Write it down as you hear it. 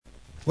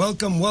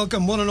Welcome,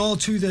 one and all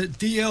to the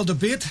DL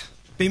Debate,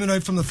 beaming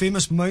out from the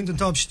famous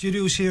Mountaintop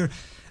Studios here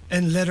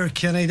in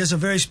Letterkenny. This is a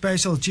very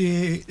special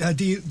DL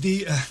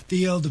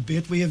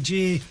Debate. We have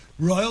GA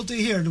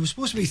royalty here. There was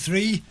supposed to be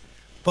three,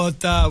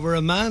 but we're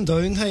a man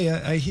down. Hey,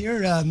 I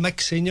hear Mick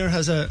Senior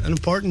has an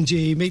important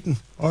GA meeting,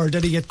 or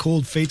did he get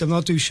cold feet? I'm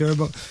not too sure,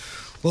 but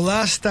we'll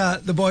ask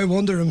the boy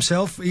wonder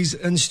himself. He's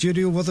in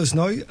studio with us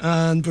now,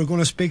 and we're going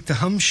to speak to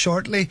him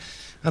shortly.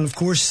 And of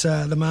course,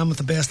 the man with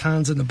the best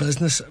hands in the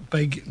business,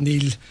 Big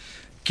Neil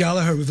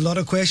Gallagher. We've a lot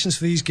of questions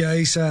for these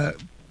guys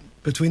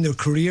between their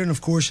career and,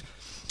 of course,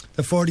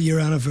 the 40-year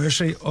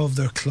anniversary of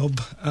their club.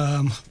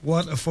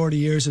 What a 40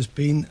 years has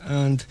been,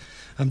 and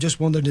I'm just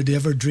wondering, did they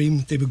ever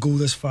dream they would go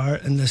this far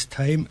in this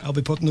time? I'll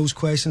be putting those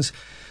questions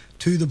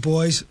to the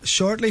boys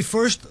shortly.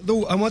 First,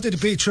 though, I wanted to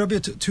pay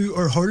tribute to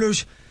our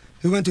hurlers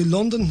who went to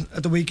London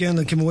at the weekend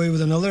and came away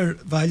with another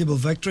valuable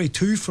victory,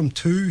 2 from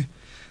 2.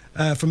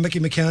 From Mickey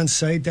McCann's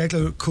side,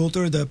 Declan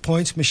Coulter, the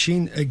points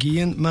machine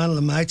again, man of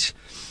the match.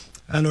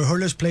 And our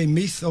hurlers play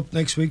Meath up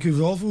next week,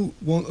 who's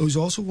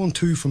also won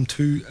 2 from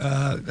 2.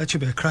 That should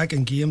be a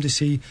cracking game to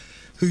see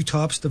who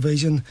tops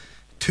Division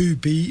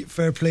 2B.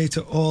 Fair play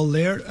to all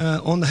there.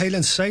 On the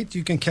Highlands site,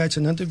 you can catch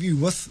an interview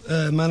with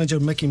manager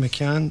Mickey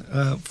McCann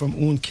from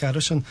Owen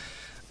Catterson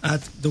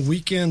at the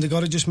weekend. I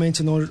got to just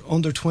mention our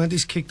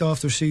under-20s kicked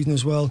off their season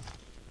as well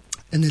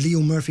in the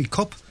Leo Murphy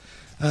Cup.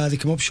 They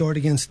come up short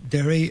against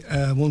Derry,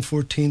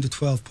 114 to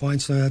 12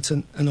 points. Now that's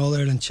an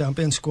All-Ireland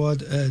champion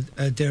squad,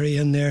 Derry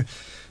in there.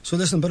 So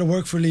listen, a bit of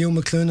work for Leo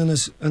McClune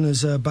and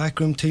his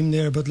backroom team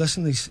there. But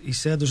listen, he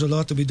said there's a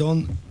lot to be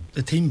done.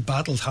 The team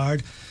battled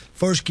hard.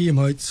 First game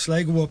out,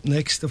 Sligo up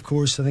next, of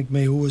course. I think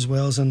Mayo as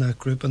well is in that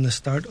group. And the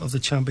start of the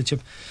championship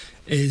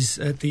is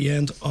at the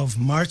end of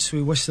March.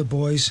 We wish the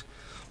boys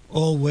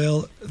all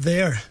well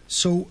there.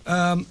 So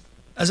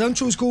as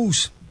intros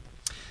goes,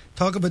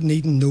 talk about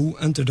needing no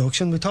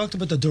introduction. We talked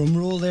about the drum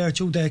roll there.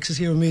 Joe Dex is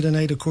here with me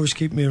tonight, of course,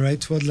 keep me right,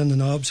 twiddling the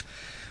knobs.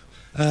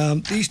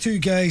 These two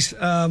guys,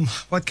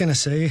 what can I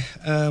say?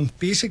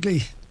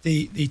 Basically,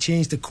 they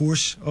changed the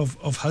course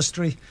of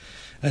history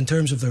in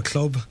terms of their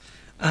club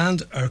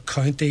and our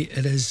county.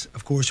 It is,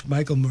 of course,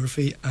 Michael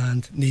Murphy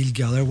and Neil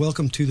Gallagher.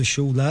 Welcome to the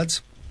show,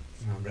 lads.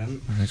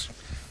 Brendan. Thanks.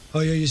 How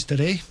are you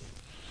today?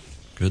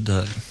 Good.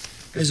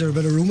 Is there a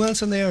bit of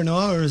romance in there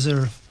now, or is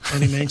there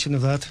any mention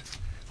of that?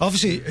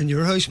 Obviously, in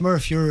your house,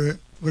 Murph,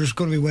 there's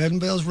going to be wedding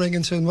bells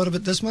ringing soon. What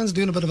about this man's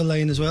doing a bit of a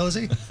line as well, is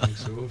he? I think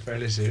so,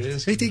 fairly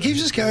serious. He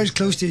keeps his carriage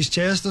close to his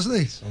chest, doesn't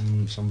he?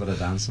 Some bit of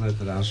dancing at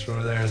the dance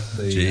floor there. It's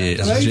a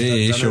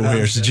GA show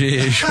here. It's a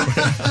GA show.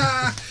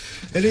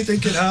 Anything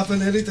can happen.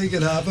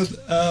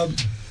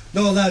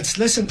 No, lads,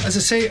 listen, as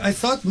I say, I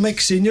thought Mick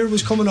Senior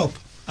was coming up,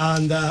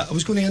 and I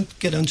was going to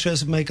get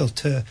interested, Michael,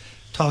 to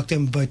talk to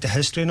him about the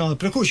history and all that.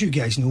 But of course, you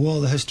guys know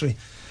all the history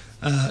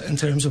in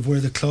terms of where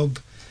the club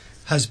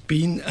has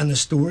been and the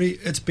story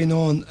it's been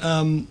on.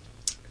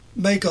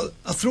 Michael,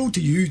 I'll throw to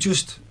you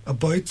just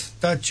about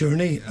that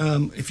journey.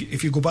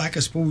 If you go back,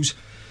 I suppose,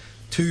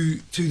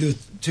 to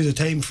the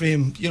time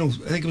frame, I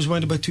think it was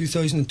around about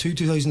 2002,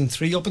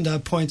 2003. Up until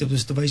that point, it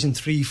was Division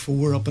 3,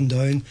 4, up and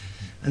down,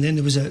 and then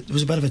there was a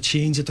bit of a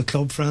change at the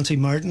club. Francie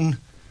Martin,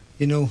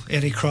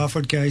 Eddie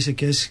Crawford, guys, I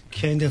guess,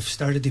 kind of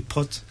started to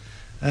put.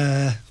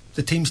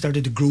 The team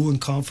started to grow in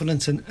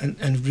confidence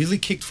and really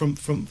kicked from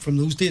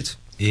those dates.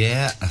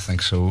 Yeah, I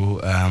think so.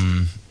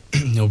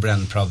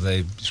 Brendan, probably,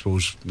 I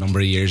suppose, a number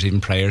of years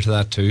even prior to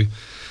that too.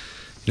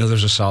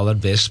 There's a solid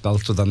base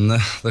built within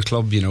the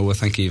club. I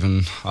think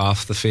even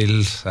off the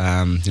field,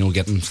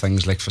 getting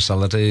things like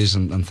facilities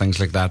and things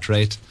like that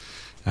right.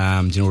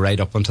 Right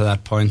up until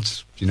that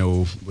point,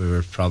 we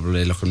were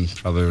probably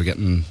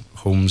getting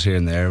homes here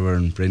and there. We're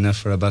in Brina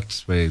for a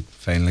bit. We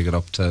finally got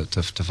up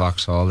to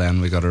Vauxhall.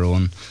 Then we got our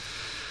own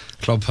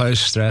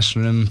clubhouse,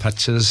 dressing room,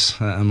 pitches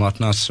and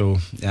whatnot. So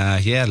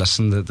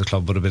listen, the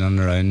club would have been in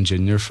around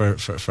junior for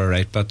a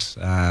right bit.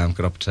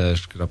 Got up to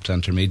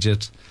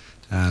intermediate,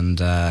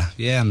 and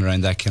and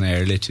around that kind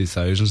of early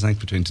 2000s, I think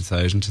between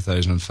 2000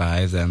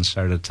 2005, then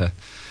started to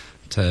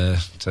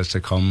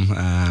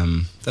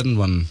come. Didn't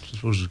win. I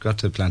suppose we got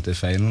to plenty of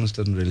finals.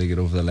 Didn't really get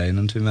over the line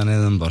in too many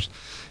of them, but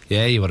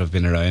yeah, you would have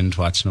been around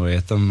watching away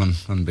at them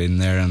and been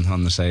there and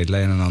on the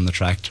sideline and on the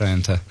track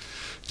trying to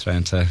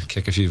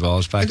kick a few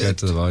balls back out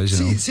to the boys.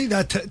 See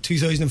that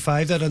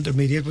 2005, that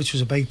intermediate, which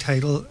was a big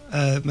title,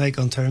 Mike,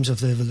 in terms of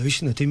the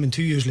evolution of the team. And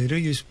 2 years later,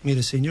 you made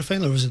a senior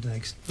final, or was it the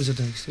next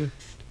year?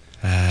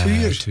 2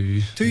 years.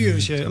 2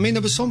 years, yeah. I mean,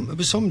 it was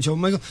some job,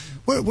 Michael.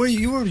 Where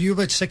you were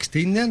about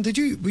 16 then?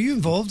 Were you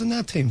involved in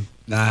that team?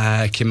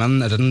 I came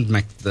in. I didn't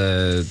make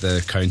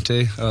the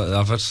county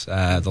of it.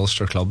 The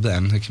Ulster club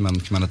then. I came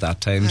in at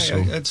that time. I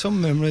had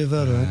some memory of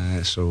that.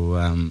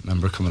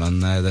 Remember coming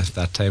on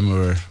that time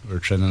we were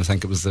training. I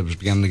think it was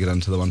beginning to get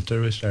into the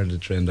winter. We started to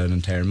train down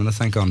in Termon, I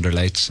think, under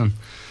lights, and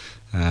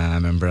I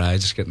remember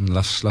just getting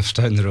lifts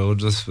down the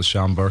road with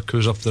Sean Burke,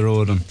 who's up the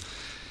road, and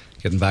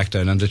getting back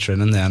down into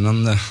training then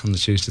on the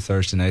Tuesday,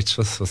 Thursday nights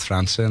with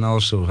Francie and all.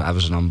 So that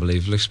was an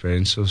unbelievable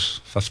experience. I was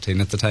 15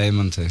 at the time,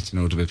 and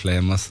to be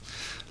playing with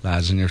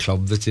lads in your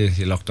club that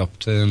you looked up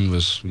to and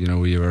was,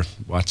 you were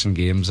watching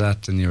games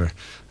at, and you were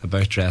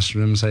about dressing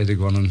rooms side to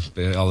go on and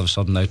be all of a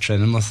sudden out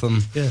training with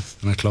them. Yeah.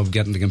 And the club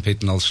getting to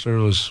compete in Ulster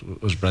was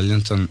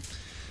brilliant. And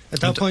at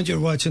that point, you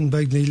were watching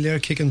Big Neil there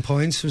kicking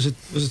points. Was it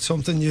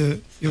something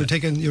you were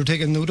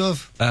taking note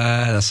of?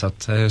 That's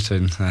it.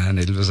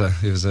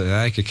 Neil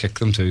I could kick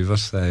them too, but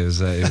he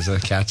was a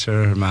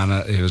catcher,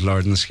 man. He was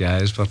Lord in the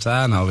skies. But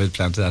no, we had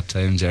plenty that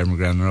time. Jerry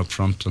McGrenner up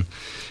front and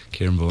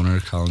Kieran Boner,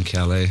 Colin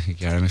Kelly,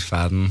 Gary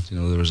McFadden.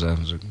 There was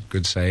a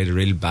good side, a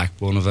real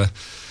backbone of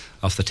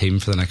the team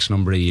for the next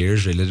number of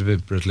years, really, to be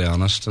brutally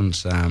honest. And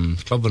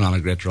the club went on a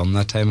great run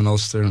that time in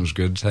Ulster, and it was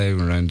good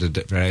time around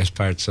the various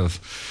parts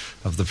of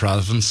the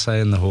province,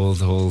 and the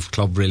whole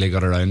club really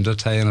got around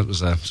it, and it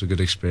was a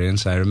good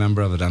experience. I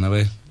remember of it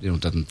anyway.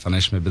 Didn't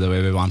finish maybe the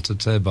way we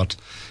wanted to, but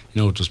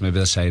it was maybe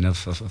a sign of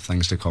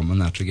things to come in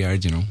that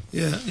regard.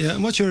 Yeah.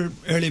 And what's your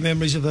early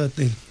memories of that,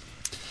 Neil?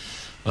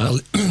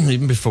 Well,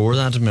 even before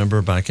that, I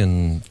remember back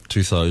in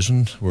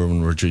 2000,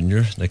 when we were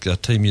junior, like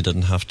that time you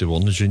didn't have to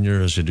win the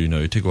junior as you do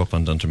now to go up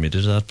and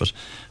intermediate that, but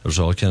it was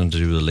all kind of to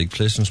do with the league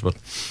placings. But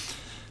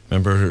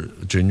remember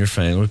junior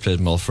final, we played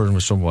Milford, and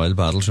with some wild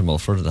battles with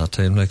Milford at that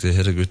time. Like, they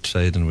had a good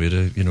side and we had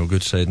a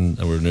good side, and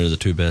we were near the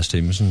two best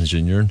teams in the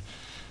junior. And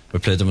we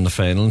played them in the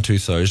final in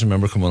 2000. I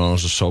remember coming on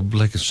as a sub,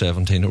 like at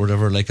 17 or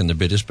whatever, like, and they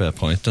beat us by a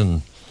point.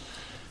 And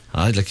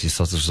you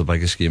thought this was the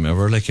biggest game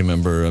ever. Like, I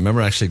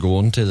remember actually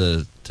going to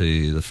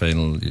the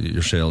final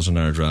yourselves in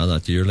Ardra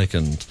that year, like,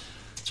 and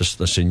just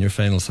the senior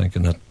final,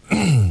 thinking that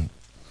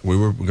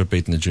we got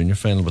beaten in the junior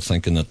final, but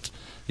thinking that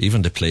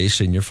even to play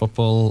senior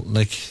football,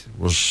 like,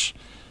 was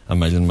a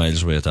million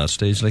miles away at that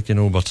stage, like,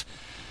 but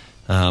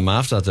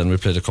after that then we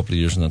played a couple of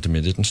years in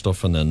intermediate and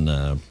stuff, and then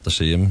the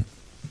same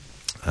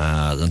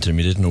the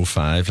intermediate in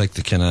 05, like,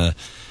 the kind of,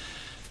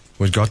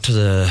 we got to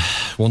the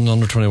won the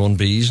under 21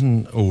 Bs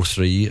in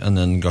 03, and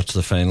then got to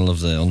the final of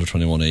the under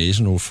 21 A's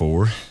in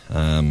 04.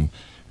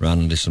 Ran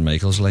into St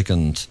Michael's, like,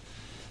 and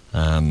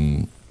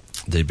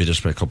they beat us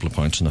by a couple of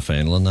points in the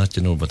final and that,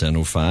 but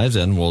then 05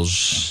 then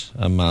was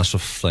a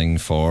massive thing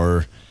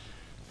for,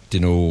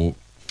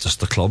 just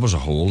the club as a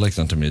whole, like,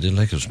 the intermediate,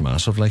 like, it was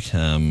massive, like,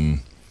 and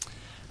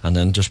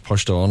then just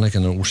pushed on, like,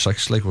 in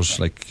 06, like, was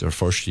like our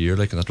first year,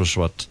 like, and that was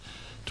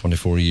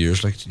 24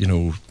 years, like,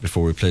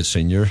 before we played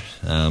senior,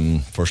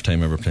 first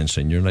time ever playing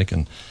senior, like,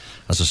 and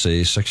as I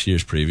say, 6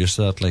 years previous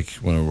to that, like,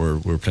 when we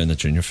were playing the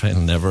junior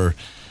final, never,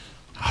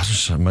 I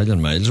was a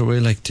million miles away,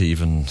 like, to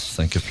even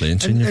think of playing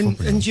senior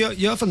football. And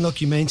you often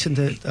look, you mentioned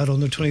that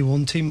under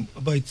 21 team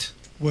about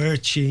where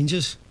it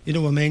changes. I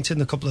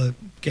mentioned a couple of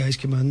guys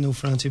came in,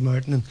 Francie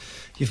Martin, and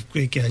you have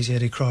great guys,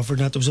 Eddie Crawford,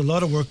 and that. There was a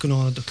lot of work going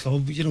on at the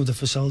club. The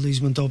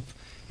facilities went up.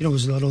 There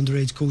was a lot of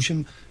underage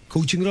coaching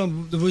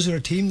on. Was there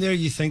a team there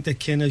you think that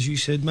can, as you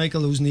said,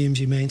 Michael, those names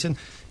you mentioned,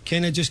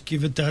 kind of just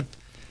give it that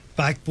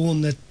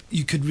backbone that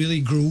you could really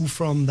grow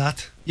from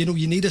that? You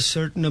need a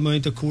certain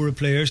amount of core of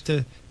players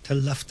to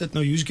lift it.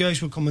 Now, you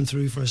guys were coming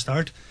through for a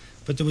start,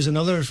 but there was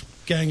another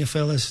gang of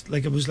fellas,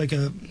 like, it was like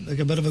a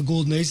bit of a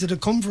golden age that had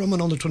come from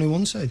an under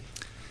 21 side.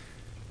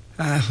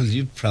 Well,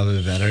 you'd probably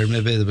be better.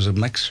 Maybe there was a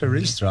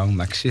real strong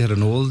mix. You had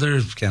an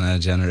older kind of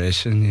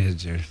generation. You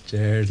had your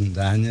Jared and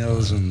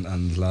Daniels and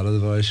a lot of the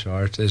boys,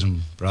 Shorties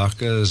and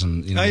Broccas,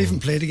 and I even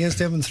played against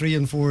them in 3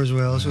 and 4 as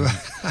well. So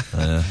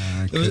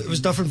it was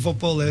different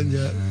football then.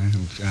 Yeah,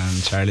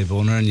 and Charlie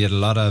Boner, and you had a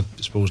lot of,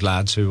 I suppose,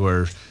 lads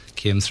who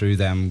came through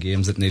them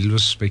games that Neil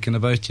was speaking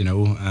about.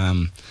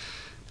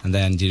 And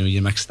then,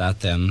 you mix that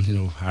then,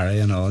 Harry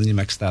and all, and you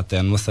mix that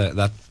then with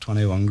that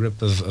 21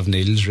 group of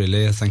Neil's,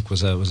 really, I think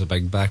was a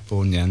big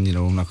backbone then.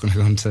 I'm not going to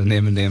go into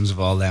naming names of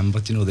all them,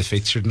 but, they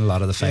featured in a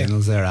lot of the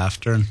finals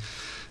thereafter.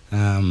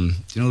 And,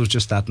 it was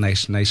just that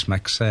nice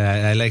mix.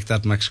 I like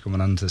that mix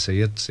coming in to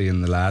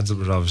seeing the lads that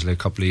were obviously a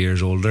couple of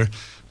years older,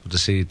 but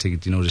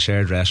to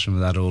share dressing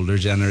with that older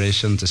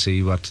generation, to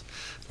see what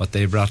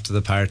they brought to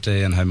the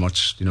party and how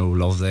much,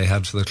 love they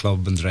had for the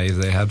club and drive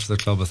they had for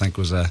the club, I think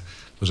was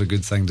a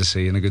good thing to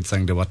see and a good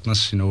thing to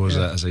witness,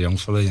 as a young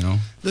fella,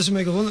 Listen,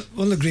 Michael, one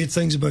of the great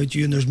things about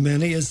you, and there's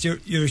many, is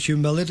your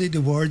humility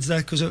towards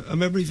that, because I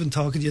remember even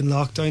talking to you in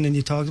lockdown, and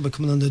you talked about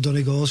coming on the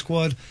Donegal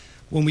squad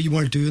when we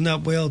weren't doing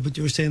that well, but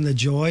you were saying the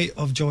joy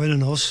of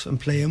joining us and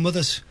playing with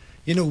us,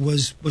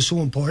 was so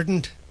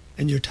important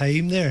in your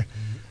time there.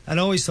 And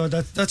I always thought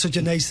that's such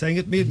a nice thing.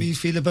 It made me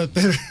feel a bit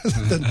better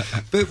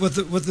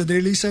with the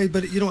Nearly side.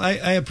 But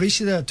I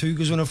appreciate that too,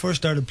 because when I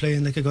first started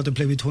playing, like, I got to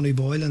play with Tony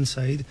Boyle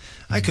inside.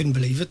 I couldn't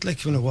believe it.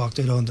 Like, when I walked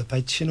out on the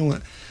pitch,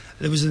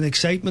 there was an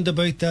excitement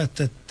about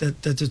that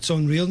it's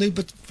unreal now.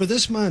 But for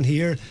this man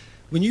here,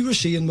 when you were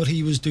seeing what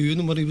he was doing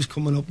and what he was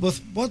coming up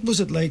with, what was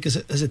it like as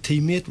a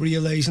teammate,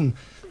 realising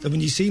that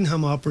when you seen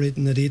him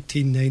operating at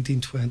 18,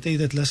 19, 20,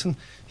 that, listen,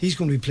 he's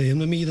going to be playing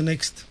with me the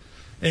next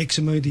X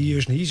amount of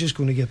years, and he's just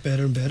going to get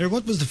better and better.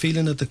 What was the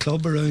feeling at the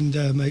club around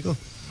Michael?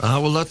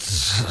 Well,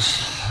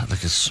 that's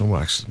like, it's so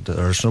much.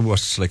 There's so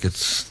much, like,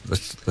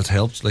 it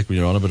helps, like, when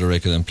you're on a bit of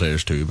rake of them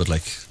players too. But,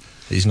 like,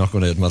 he's not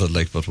going to admit it,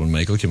 like, but when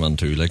Michael came on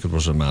too, like, it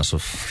was a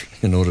massive,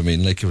 you know what I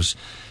mean, like, it was,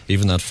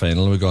 even that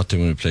final we got to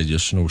when we played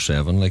just in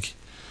 07, like,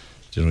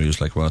 you know, he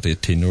was like, what,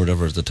 18 or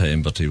whatever at the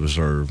time, but he was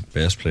our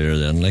best player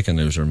then, like, and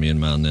he was our main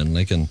man then,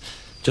 like, and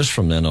just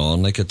from then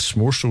on, like, it's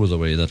more so the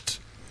way that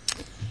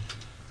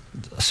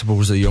I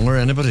suppose the younger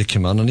anybody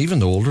came in, and even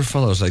the older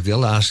fellas, like,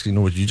 they'll ask, you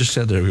know what you just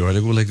said there a while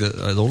ago, like,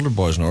 the older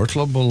boys in our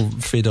club will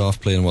feed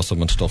off playing with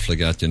them and stuff like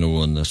that, you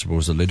know, and I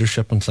suppose the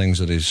leadership and things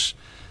that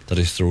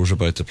he throws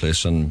about the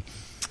place. And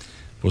I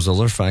suppose the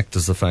other fact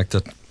is the fact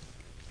that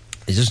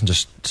he doesn't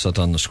just sit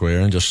on the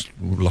square and just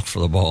look for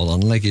the ball,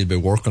 and like, he'd be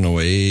working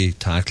away,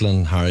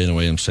 tackling, harrying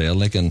away himself,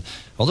 like, and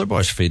other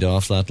boys feed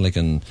off that, like,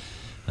 and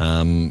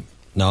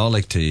now,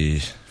 like,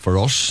 for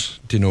us,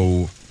 you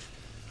know,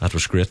 that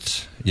was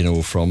great, you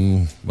know,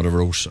 from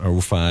whatever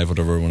 05,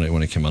 whatever,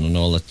 when he came in and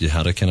all that, you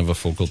had a kind of a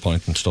focal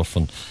point and stuff,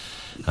 and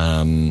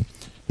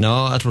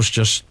no, it was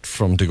just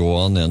from to go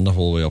on then the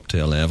whole way up to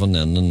 11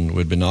 then, and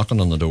we'd been knocking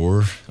on the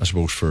door, I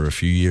suppose, for a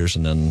few years,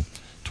 and then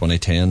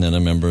 2010, then I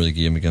remember the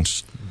game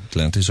against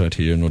Glenties out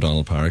here in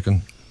O'Donnell Park,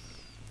 and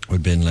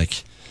we'd been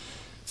like,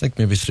 I think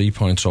maybe 3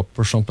 points up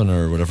or something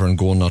or whatever, and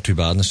going not too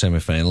bad in the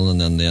semi-final,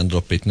 and then they ended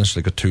up beating us,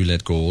 like, got 2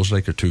 late goals,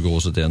 like, or 2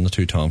 goals at the end, the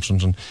 2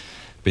 Thompsons, and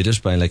beat us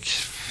by, like,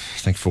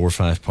 I think 4 or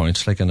 5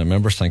 points, like, and I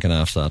remember thinking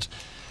after that,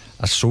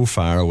 that's so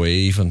far away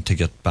even to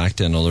get back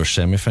to another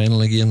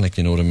semi-final again, like,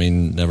 you know what I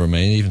mean, never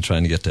mind even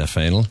trying to get to a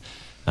final,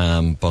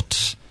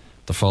 but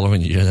the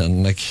following year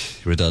then, like,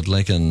 we did,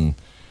 like, and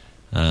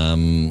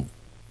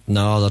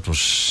no, that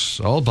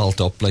was all built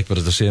up, like, but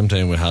at the same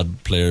time we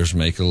had players,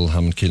 Michael,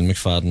 him and Keelan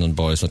McFadden and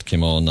boys that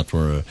came on that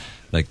were,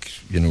 like,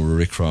 you know,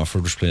 Rick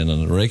Crawford was playing,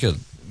 and Rick,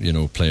 you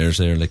know, players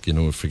there, like, you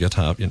know, forget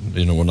how,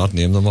 you know, we'll not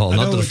name them all,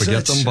 not to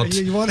forget them, but,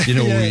 you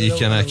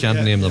know, I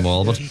can't name them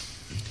all, but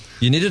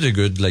you needed a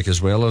good, like,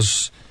 as well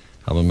as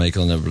having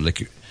Michael and everybody,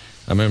 like,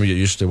 I remember you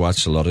used to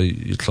watch a lot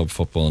of club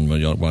football and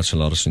you watch a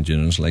lot of St.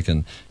 Unions, like,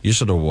 and you used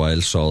to have a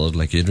wild solid,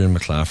 like Adrian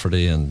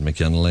McClafferty and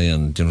McGinley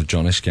and, you know,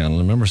 Johnny Scanlon.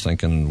 I remember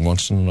thinking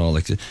Winston and all,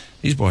 like,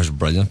 these boys are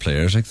brilliant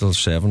players, like, they'll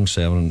 7,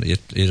 8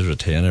 out of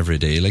 10 every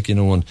day, like, you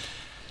know, and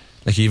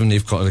like, even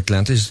like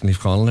Glenties, Neve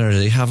Connell there,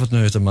 they have it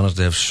now at the minute,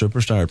 they have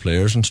superstar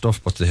players and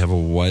stuff, but they have a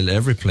wild,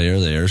 every player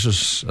theirs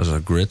is a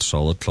great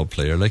solid club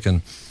player, like,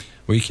 and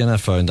we kind of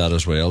found that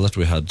as well, that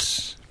we had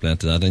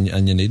plenty of that,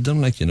 and you need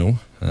them, like, you know.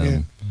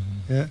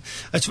 Yeah,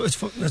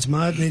 it's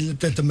mad, Neil,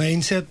 that the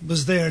mindset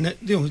was there, and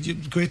you know,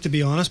 great to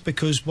be honest,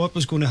 because what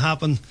was going to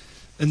happen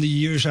in the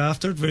years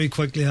after, very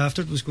quickly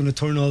after, it was going to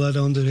turn all that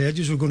on the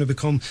edges. We're going to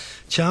become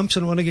champs,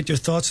 and I want to get your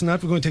thoughts on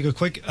that. We're going to take a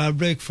quick ad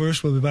break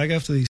first. We'll be back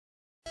after these.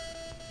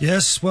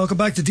 Yes, welcome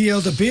back to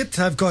DL Debate.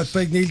 I've got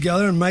Big Neil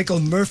Gallagher and Michael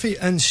Murphy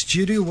in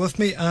studio with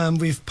me, and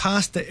we've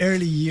passed the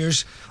early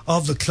years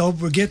of the club.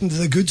 We're getting to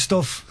the good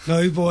stuff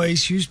now,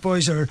 boys. You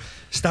boys are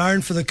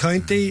starring for the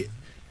county.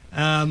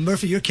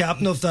 Murphy, you're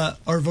captain of our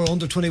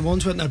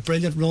under-21s with that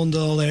brilliant run to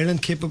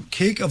All-Ireland,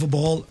 kick of a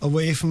ball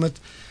away from it.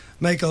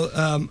 Michael,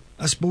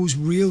 I suppose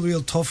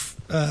real tough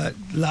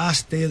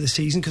last day of the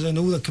season, because I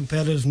know the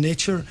competitive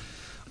nature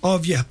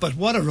of you, but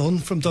what a run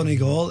from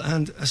Donegal,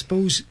 and I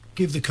suppose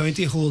give the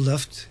county a whole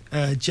lift.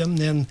 Jim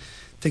then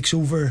takes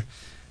over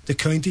the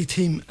county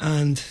team,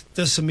 and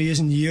this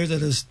amazing year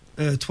that is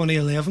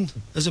 2011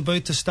 is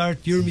about to start.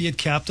 You're made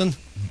captain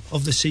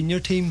of the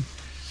senior team.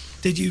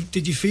 Did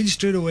you feel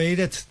straight away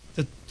that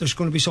there's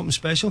going to be something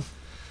special?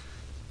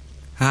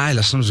 Aye,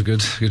 listen, it was a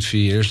good few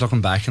years looking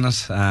back on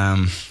it.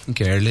 I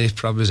think early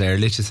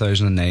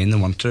 2009, the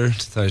winter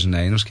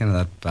 2009 was kind of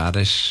that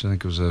baddish. I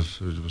think was it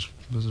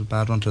a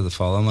bad winter. The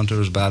following winter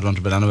was a bad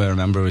winter, but anyway, I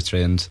remember we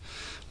trained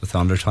with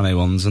under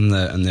 21s in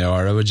the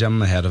Aura with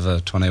Jim ahead of a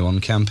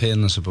 21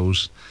 campaign. I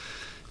suppose,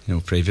 you know,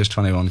 previous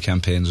 21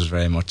 campaigns was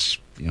very much,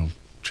 you know,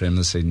 training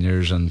the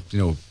seniors, and, you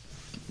know,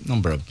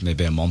 number of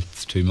maybe a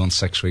month, 2 months,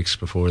 6 weeks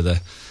before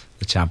the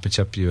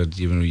championship you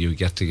would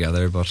get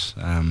together, but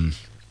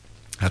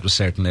that was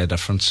certainly a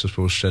difference, I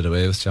suppose, straight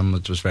away with Jim.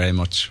 It was very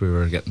much, we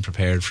were getting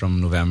prepared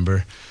from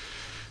November,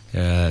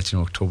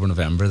 October,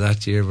 November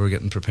that year. We were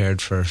getting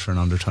prepared for an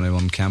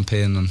under-21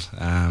 campaign,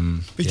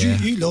 and but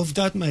you loved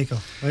that, Michael,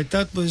 right?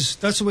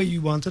 That's the way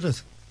you wanted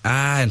it.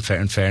 In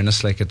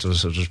fairness, like, it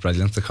was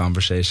brilliant, the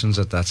conversations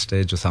at that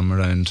stage with him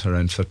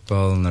around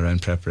football and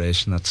around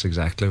preparation. That's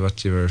exactly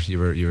what you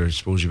were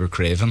suppose you were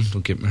craving.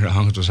 Don't get me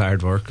wrong, it was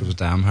hard work, it was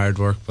damn hard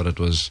work, but it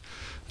was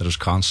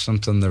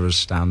constant, and there was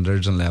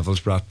standards and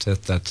levels brought to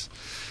it that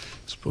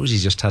I suppose you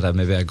just had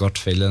maybe a gut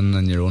feeling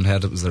in your own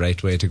head it was the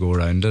right way to go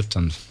around it.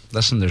 And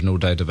listen, there's no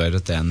doubt about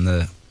it, then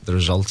the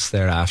results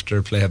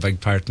thereafter play a big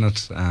part in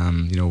it.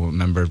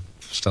 Remember,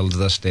 still to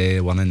this day,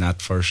 winning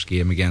that first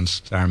game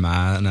against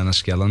Armagh and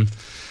Enniskillen,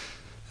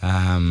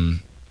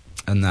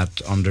 in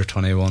that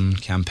under-21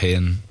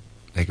 campaign,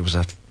 like, it was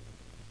a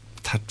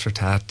tat for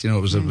tat, it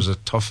was a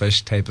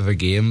toughish type of a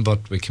game,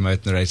 but we came out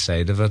on the right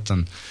side of it,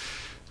 and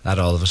that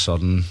all of a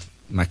sudden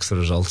makes the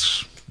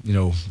results,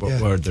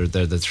 where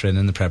they're the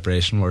training, the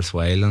preparation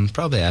worthwhile, and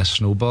probably a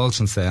snowball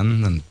since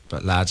then,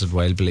 but lads had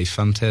wild belief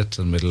into it,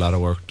 and we had a lot of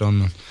work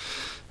done.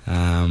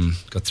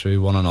 Got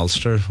through, won in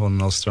Ulster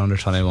under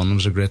 21. It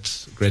was a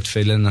great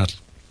feeling.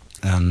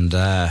 And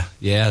as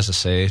I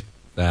say,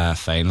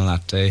 final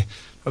that day.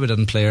 Probably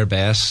didn't play our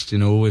best.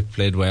 We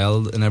played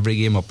well in every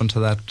game up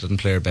until that. Didn't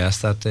play our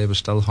best that day, but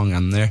still hung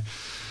in there.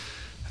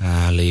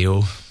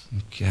 Leo,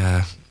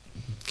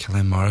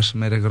 Kelly Morrison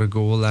might have got a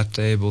goal that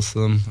day, both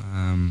of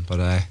them.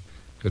 But I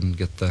couldn't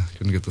get the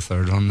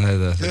third one.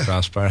 The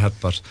crossbar hit.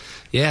 But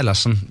yeah,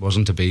 listen,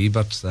 wasn't to be.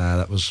 But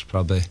that was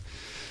probably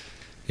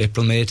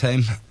April, May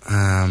time.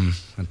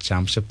 At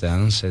championship then,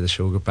 and say the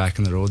show got back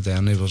on the road.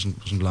 Then it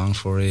wasn't long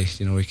before he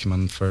came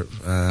in for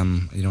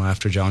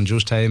after John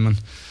Joe's time,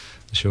 and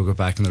the show got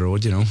back on the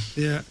road.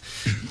 Yeah,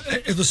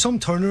 it was some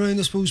turnaround,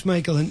 I suppose,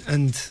 Michael,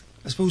 and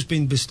I suppose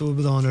being bestowed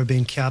with honour,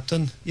 being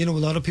captain. A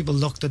lot of people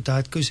looked at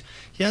that because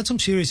you had some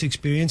serious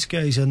experienced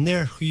guys in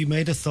there who you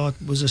might have thought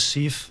was a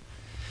safe.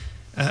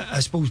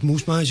 I suppose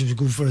most managers would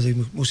go for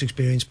the most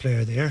experienced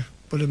player there,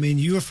 but I mean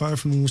you were far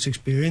from the most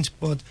experienced.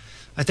 But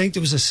I think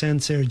there was a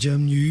sense there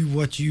Jim knew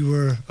what you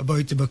were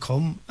about to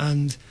become,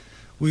 and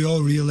we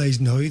all realise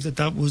now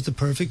that was the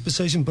perfect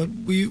position. But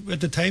at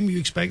the time, were you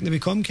expecting to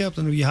become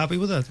captain? Were you happy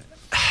with that?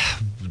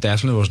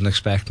 Definitely wasn't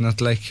expecting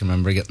it. I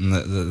remember getting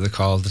the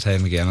call at the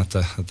time again at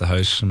the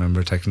house. I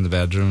remember taking the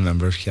bedroom. I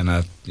remember kind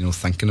of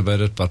thinking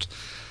about it. But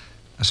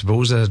I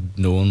suppose I had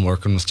known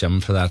working with Jim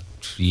for that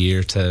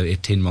year to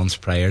 18 months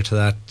prior to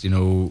that.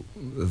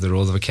 The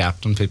role of a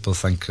captain, people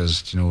think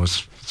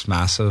it's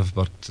massive,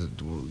 but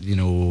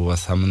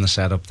with him and the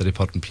setup that he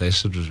put in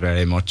place, it was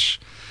very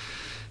much.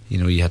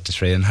 You had to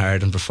train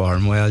hard and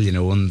perform well.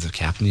 And the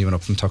captain even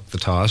up and took the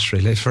toss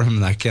really for him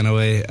in that kind of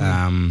way.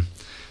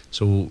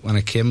 So when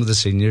I came with the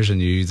seniors, I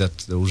knew that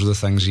those were the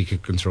things you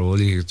could control.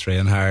 You could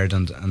train hard,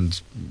 and in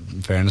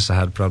fairness, I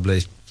had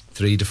probably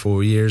 3 to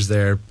 4 years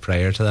there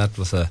prior to that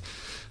with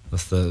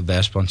the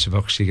best bunch of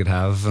bucks you could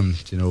have,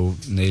 and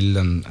Neil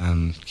and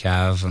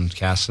Cav and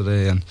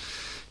Cassidy and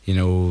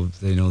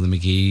the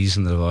McGees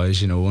and the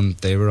boys, and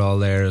they were all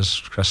there as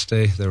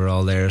Christie. They were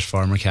all there as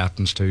former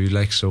captains too.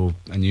 So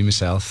I knew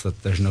myself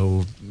that I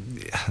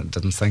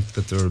didn't think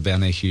that there would be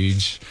any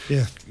huge,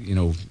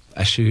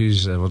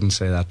 issues. I wouldn't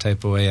say that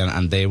type of way,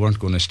 and they weren't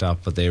going to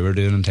stop what they were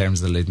doing in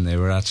terms of the leading they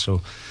were at.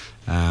 So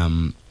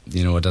I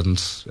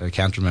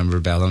can't remember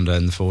belling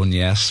down the phone,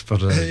 yes,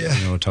 but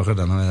I took it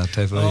anyway, that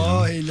type of way.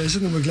 Oh, hey,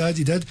 listen, and we're glad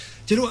you did.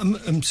 Do you know,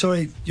 I'm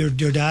sorry, your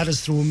dad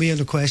has thrown me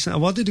in a question. I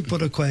wanted to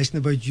put a question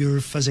about your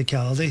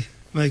physicality,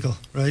 Michael,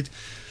 right?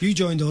 You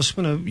joined us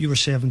when you were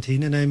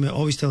 17, and I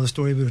always tell the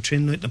story, we were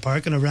training out in the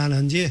park and I ran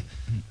into you,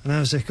 and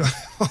I was like, I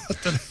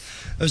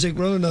was like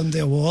running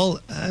under a wall.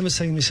 I was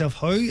saying to myself,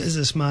 how is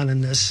this man in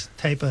this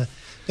type of...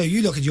 Now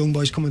you look at young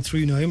boys coming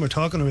through now, and we're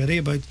talking already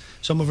about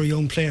some of our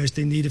young players,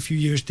 they need a few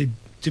years to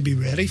be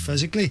ready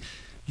physically.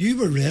 You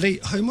were ready.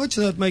 How much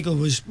of that, Michael,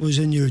 was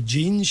in your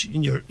genes,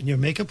 in your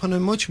makeup, and how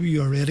much were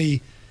you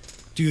already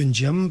doing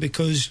gym?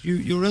 Because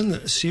you were in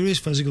a serious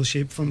physical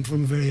shape from a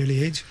very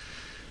early age.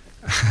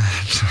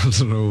 I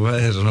don't know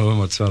how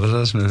much that it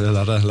is. Maybe a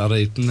lot of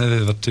eating,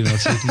 maybe a bit too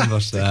much eating,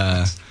 but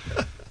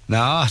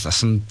no,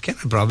 listen, kind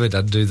of probably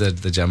did do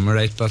the gym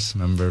right, but I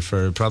remember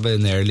for probably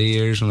in the early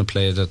years when I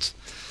played at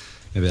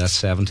maybe that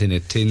 17,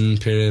 18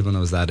 period when I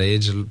was that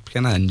age,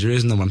 kind of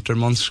injuries in the winter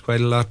months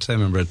quite a lot. I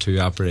remember I had 2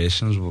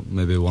 operations,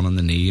 maybe one on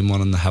the knee and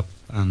one on the hip,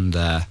 and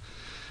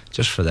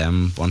just for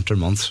them winter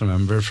months, I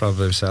remember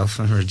probably myself,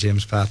 I remember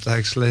James Pat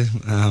actually,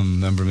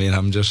 remember me and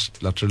him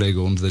just literally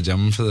going to the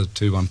gym for the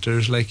 2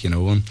 winters,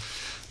 and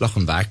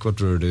looking back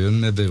what we were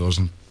doing maybe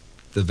wasn't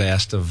the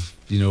best of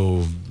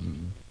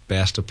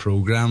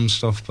program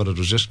stuff, but it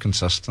was just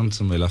consistent,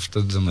 and we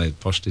lifted and we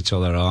pushed each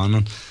other on,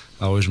 and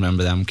I always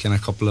remember them kind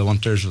of couple of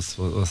winters with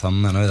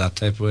him, that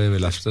type of way we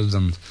lifted,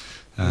 and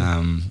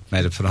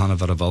might have put on a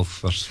bit of bulk,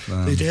 but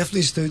they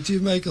definitely stood to you,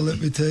 Michael, let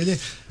me tell you.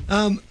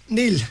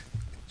 Neil,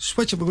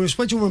 we're going to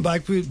switch over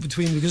back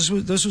between, because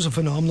this was a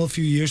phenomenal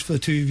few years for the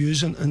two of you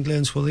and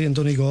Glenswilly and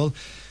Donegal.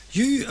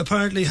 You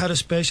apparently had a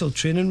special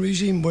training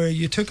regime where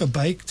you took a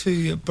bike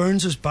to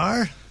Burns's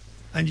bar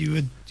and you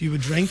would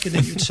drink and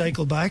then you'd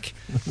cycle back.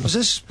 Was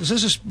this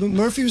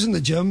Murphy was in the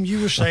gym,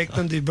 you were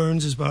cycling to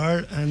Burns's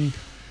bar and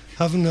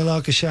having a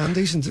lock of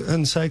shandies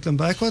and cycling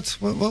back?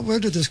 Where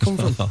did this come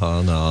from?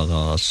 Oh,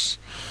 no,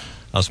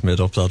 that's made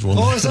up, that one.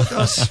 Oh, is it?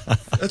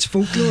 That's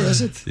folklore,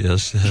 is it?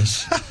 Yes.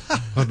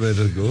 What way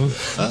did it go?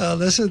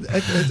 Listen,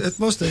 it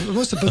must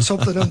have put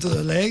something into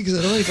the legs.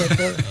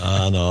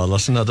 No,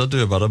 listen, I did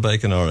do a bit of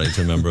biking, all right,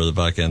 remember the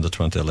back end of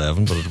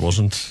 2011, but it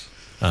wasn't.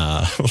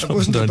 It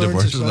wasn't down to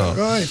Burns, no.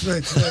 Right,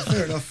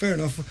 fair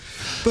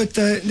enough. But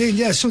Neil,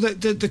 yeah, so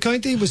the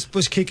county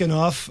was kicking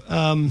off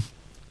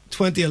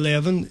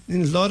 2011,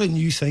 a lot of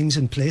new things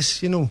in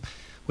place.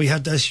 We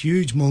had this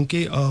huge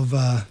monkey of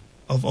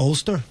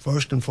Ulster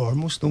first and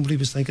foremost. Nobody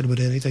was thinking about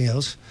anything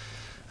else.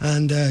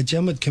 And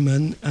Jim had come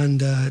in, and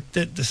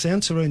the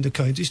sense around the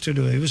county straight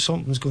away was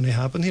something's going to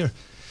happen here.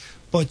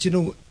 But, you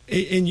know,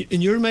 in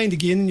your mind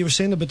again, you were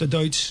saying about the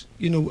doubts,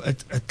 you know,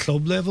 at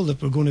club level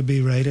that we're going to be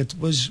right. It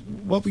was,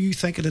 what were you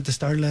thinking at the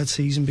start of that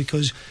season?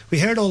 Because we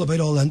heard all about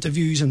all the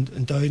interviews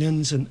and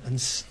downings and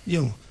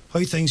you know,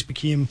 how things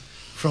became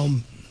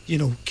from, you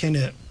know, kind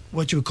of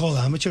what you would call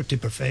amateur to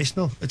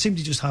professional. It seemed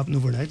to just happen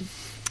overnight.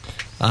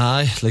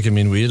 Aye, like, I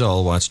mean, we had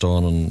all watched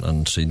on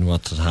and seen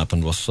what had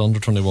happened with under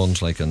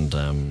 21s, like, and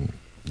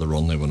the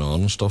run they went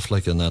on and stuff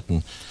like in that,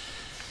 and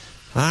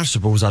I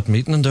suppose that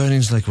meeting in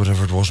Downings, like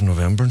whatever it was in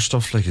November and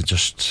stuff, like, it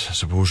just, I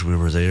suppose we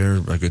were there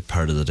a good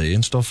part of the day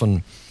and stuff,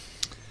 and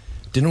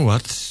do you know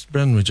what,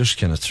 Brendan, we just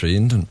kind of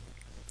trained,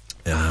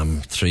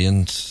 and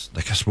trained,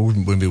 like, I suppose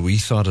maybe we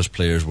thought as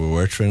players we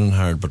were training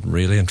hard, but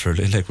really and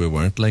truly, like, we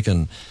weren't, like,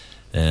 and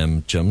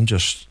Jim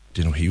just,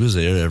 you know, he was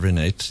there every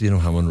night, you know,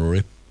 him and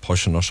Rory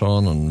pushing us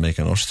on and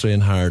making us train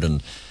hard,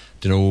 and,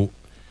 you know,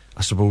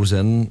 I suppose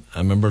then I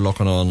remember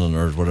looking on and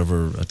or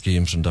whatever at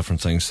games and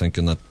different things,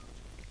 thinking that,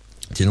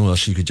 you know,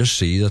 you could just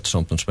see that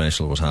something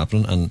special was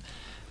happening, and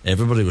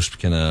everybody was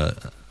kind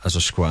of, as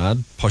a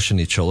squad, pushing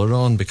each other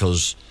on,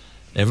 because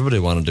everybody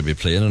wanted to be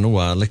playing. And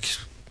like,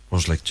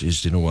 was like,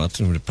 geez, you know what,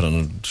 we put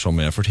in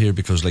some effort here,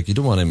 because, like, you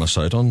don't want to miss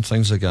out on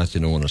things like that,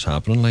 you know, when it's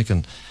happening, like.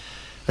 And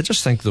I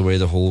just think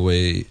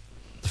the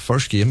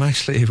first game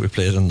actually we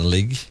played in the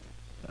league,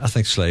 I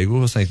think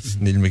Sligo, I think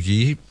Neil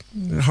McGee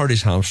hurt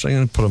his hamstring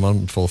and put him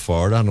on full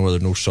forward. I don't know whether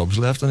there were no subs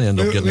left, and they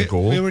ended up getting a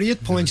goal. We were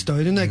 8 points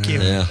down in that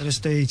game at a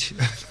stage.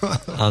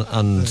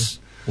 and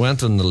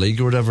went in the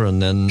league or whatever,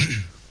 and then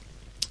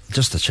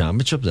just the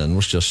championship then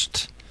was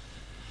just,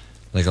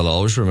 like, I'll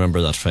always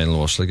remember that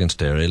final whistle against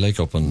Derry, like,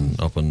 up in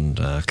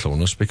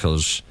Clonus,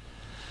 because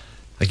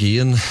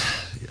again,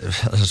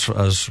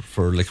 as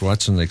for, like,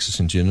 watching, like,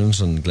 St.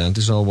 Unions and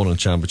Glenties all winning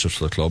championships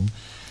for the club,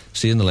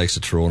 seeing the likes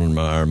of Tyrone and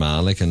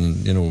Armagh, like,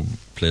 and, you know,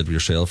 played with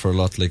yourself for a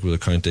lot, like, with the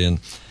county, and,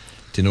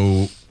 you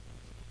know,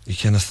 you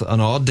kind of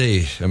an odd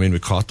day. I mean, we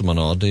caught them on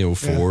odd day,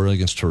 04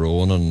 against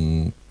Tyrone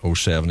and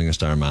 07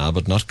 against Armagh,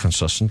 but not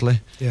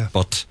consistently. Yeah.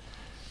 But,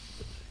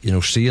 you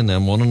know, seeing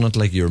them winning it,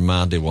 like, you're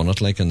mad they won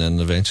it, like, and then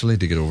eventually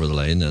to get over the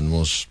line then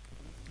was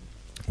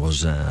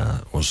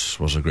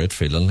a great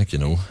feeling, like, you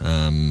know.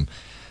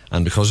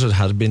 And because it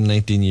had been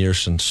 19 years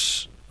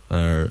since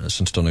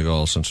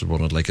Donegal, since it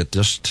won it, like, it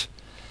just,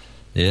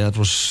 yeah, it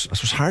was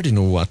hard to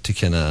know what to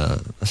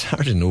it's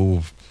hard to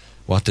know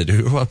what to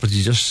do or what, but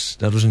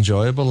that was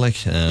enjoyable,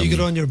 like. You get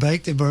on your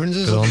bike to Burns,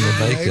 get on the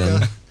bike,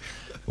 and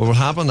what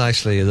happened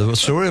actually, there was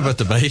a story about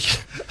the bike.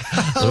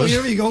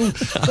 Here we go.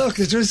 Look,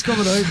 the truth's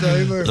coming out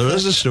now. There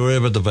is a story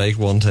about the bike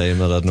one time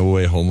that I had no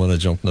way home, and I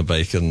jumped on the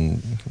bike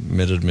and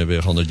made it maybe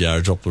 100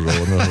 yards up the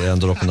road, and we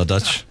ended up in the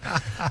ditch.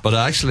 But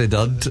I actually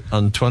did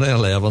in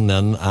 2011,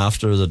 then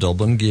after the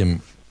Dublin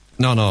game,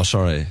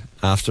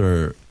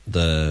 after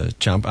the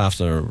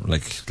after,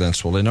 like,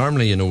 Glenswolly,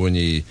 normally, you know, when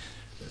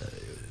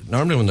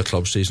the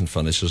club season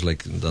finishes,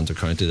 like the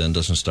inter-county then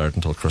doesn't start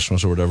until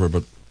Christmas or whatever,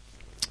 but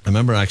I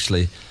remember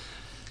actually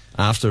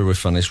after we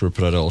finished, we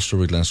put out Ulster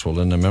with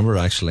Glenswolly, and I remember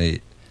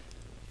actually,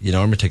 you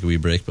normally take a wee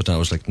break, but I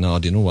was like, no,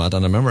 do you know what?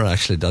 And I remember I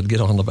actually did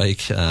get on the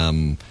bike,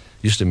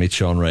 used to meet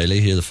Sean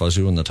Riley here, the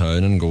physio in the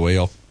town, and go way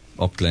up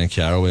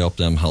Glencarrow, way up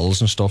them hills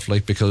and stuff,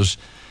 like, because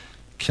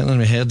kind of in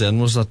my head then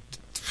was that,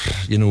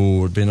 you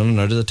know, we'd been in and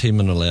out of the team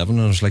in 11,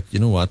 and I was like, you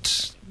know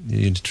what, you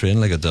need to train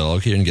like a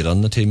dog here and get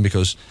on the team,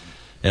 because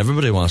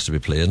everybody wants to be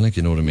playing, like,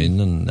 you know what I mean,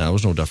 and I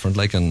was no different,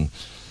 like, and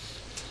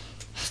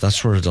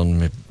that's where I done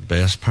my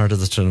best part of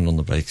the training on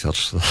the bike.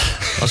 That's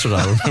what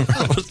I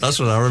remember. That's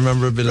what I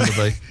remember being on the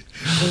bike.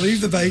 We'll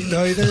leave the bike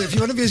now. If you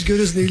want to be as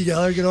good as Neil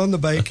Gallagher, get on the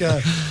bike.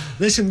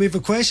 Listen, we have a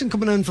question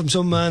coming in from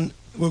some man.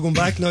 We're going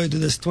back now to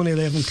this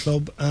 2011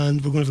 club,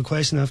 and we're going to have a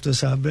question after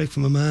this ad break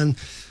from a man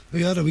who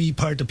had a wee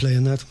part to play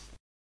in that.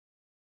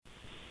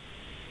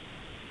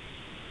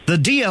 The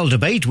DL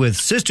Debate with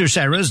Sister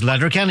Sarah's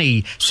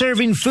Letterkenny,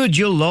 serving food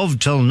you'll love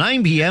till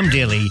 9 p.m.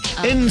 daily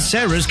in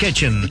Sarah's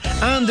Kitchen.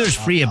 And there's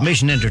free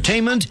admission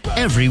entertainment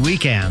every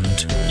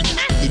weekend.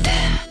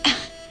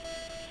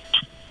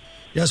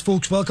 Yes,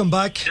 folks, welcome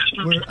back.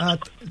 We're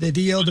at the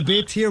DL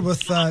Debate here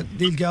with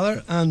Neil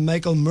Gallagher and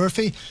Michael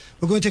Murphy.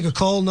 We're going to take a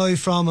call now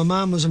from a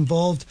man who was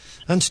involved,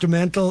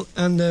 instrumental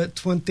in the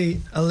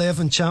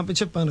 2011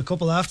 championship, and a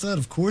couple after that,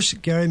 of course,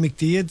 Gary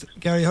McDaid.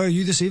 Gary, how are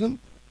you this evening?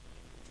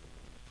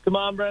 Good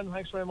man, Brendan.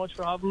 Thanks very much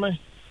for having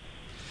me.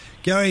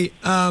 Gary,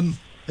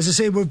 as I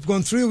say, we've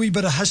gone through a wee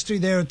bit of history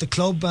there at the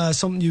club,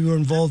 something you were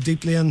involved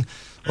deeply in,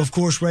 of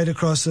course, right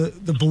across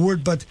the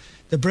board. But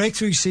the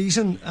breakthrough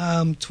season,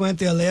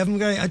 2011,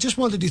 Gary, I just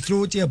wanted to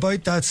throw at you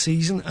about that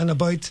season and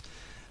about,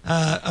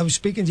 I was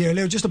speaking to you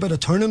earlier, just about a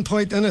turning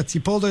point in it.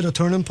 You pulled out a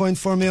turning point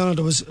for me on it.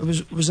 It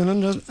was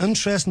an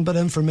interesting bit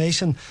of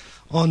information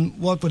on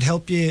what would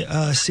help you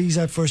seize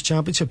that first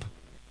championship.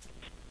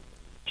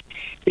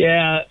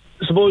 Yeah.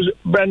 I suppose,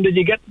 Brendan, did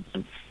you get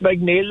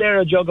Big Neil there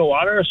a jug of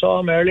water? I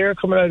saw him earlier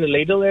coming out of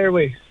Lidl there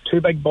with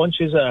two big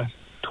bunches of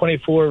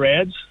 24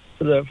 Reds.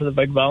 for the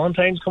big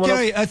Valentine's coming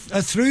Gary, up.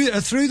 I threw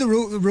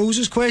the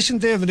roses question,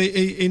 David.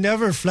 He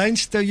never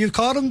flinched. You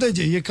caught him, did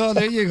you? You caught.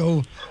 There you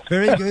go.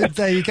 Very good.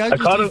 You can't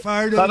go too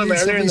far. Caught him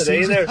earlier in the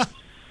day there.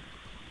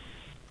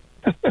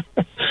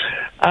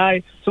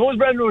 I suppose,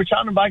 Brendan, we were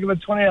chatting back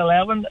about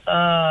 2011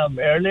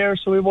 earlier.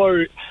 So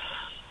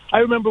I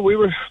remember we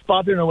were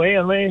bopping away,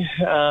 and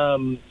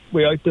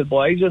we out the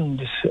boys, and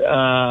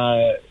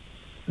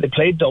they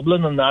played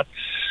Dublin on that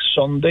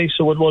Sunday,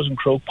 so it was in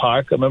Croke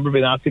Park. I remember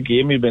being at the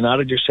game. You'd been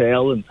at it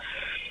yourself, and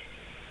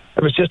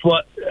it was just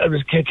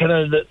kind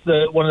of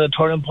the one of the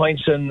turning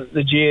points in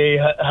the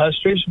GAA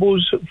history, I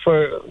suppose,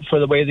 for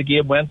the way the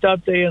game went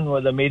that day and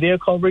with the media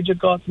coverage it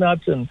got and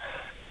that. And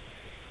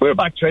we were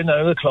back training out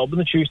of the club on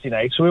the Tuesday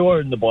night, so we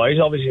were in the boys.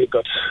 Obviously,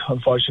 got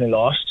unfortunately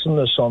lost on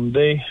the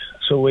Sunday,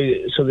 so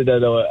they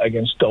did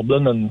against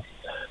Dublin, and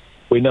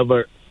we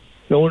never.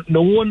 No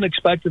one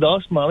expected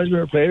us,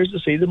 management or players, to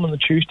see them on the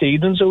Tuesday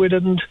evening, so we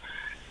didn't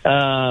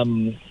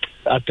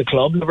at the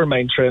club, never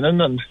mind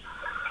training. And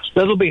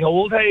little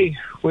behold, hey,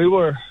 we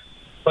were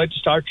about to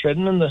start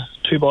training, and the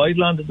two boys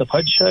landed the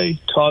pitch, hey,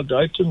 togged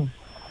out and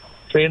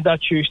trained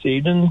that Tuesday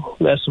evening,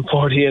 less than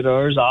 48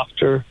 hours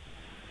after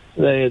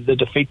the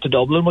defeat to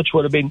Dublin, which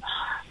would have been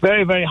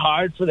very, very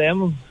hard for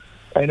them.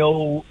 I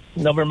know,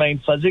 never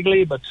mind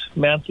physically, but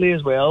mentally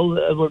as well,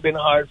 it would have been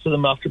hard for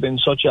them after being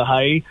such a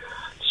high,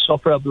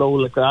 suffer a blow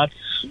like that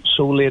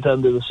so late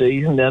into the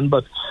season then.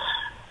 But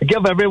it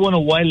gave everyone a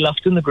while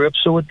left in the group,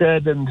 so it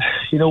did. And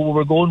we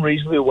were going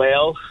reasonably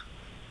well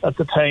at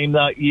the time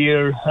that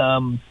year.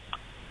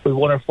 We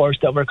won our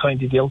first ever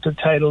County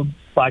Gaeltacht title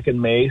back in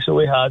May, so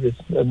we had it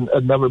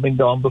had never been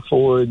done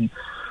before, and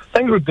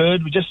things were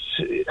good.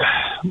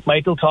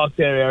 Michael talked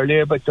there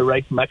earlier about the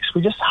right mix.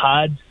 We just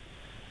had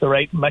the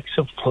right mix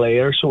of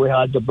players, so we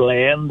had the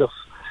blend of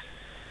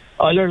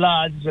other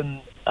lads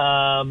and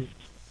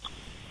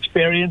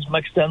experience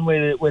mixed in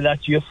with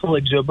that youthful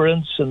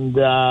exuberance, and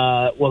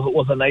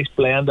with a nice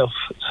blend of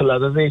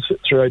solidity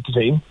throughout the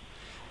team.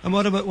 And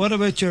what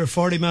about your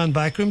 40-man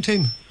backroom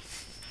team?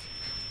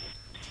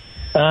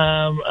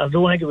 I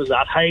don't think it was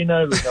that high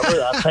now. It was never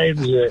that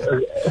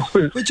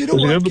high. But you know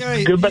what,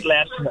 Gary? Good bit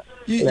less.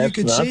 You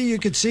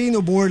could see in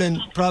the board,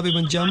 and probably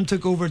when Jim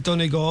took over at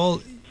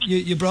Donegal,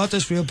 you brought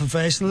this real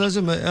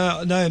professionalism. Now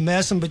I'm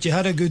messing, but you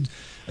had a good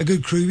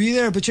crew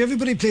there. But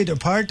everybody played their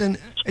part, and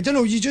I don't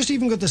know. You just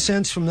even got the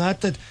sense from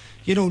that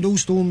no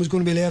stone was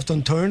going to be left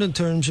unturned in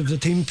terms of the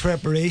team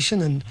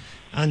preparation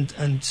and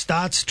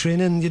stats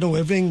training.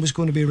 Everything was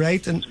going to be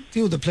right, and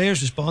the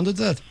players responded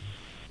to that.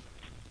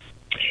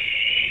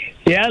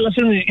 Yeah,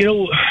 listen,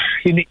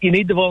 you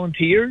need the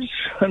volunteers,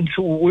 and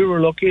we were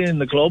lucky in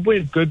the club. We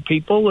had good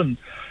people and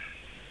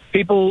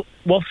people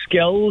with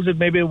skills that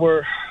maybe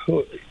weren't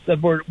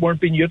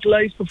being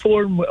utilised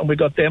before, and we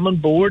got them on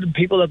board, and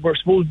people that were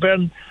supposed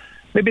to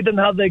maybe didn't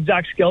have the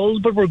exact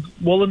skills, but were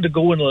willing to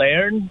go and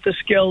learn the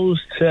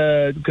skills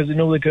because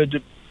they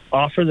could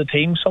offer the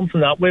team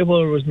something that way,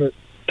 whether it was in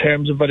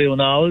terms of video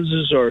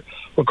analysis or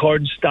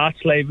recording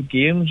stats live at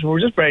games. We're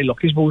just very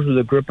lucky, I suppose, with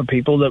the group of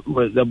people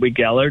that we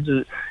gathered,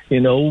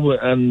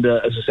 and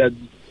as I said,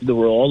 they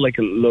were all like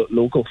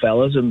local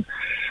fellas and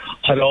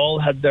had all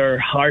had their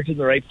heart in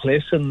the right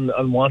place and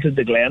wanted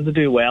the Glen to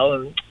do well.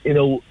 And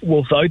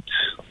without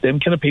them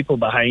kind of people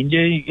behind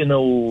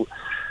you,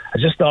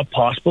 it's just not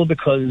possible,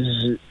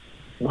 because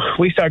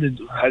we started,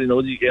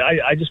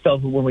 I just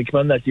felt when we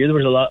came in that year there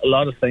was a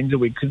lot of things that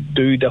we could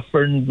do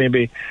different,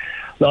 maybe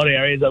a lot of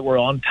areas that were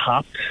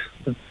untapped.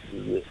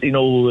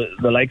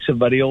 The likes of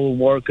video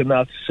work and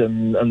that,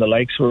 and the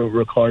likes were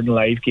recording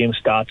live game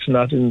stats and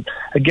that, and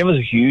it gave us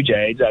a huge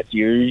edge that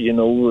year,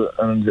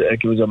 and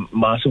it was a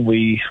massive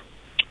wee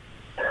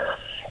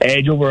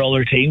edge over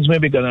other teams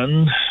maybe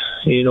going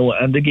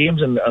in the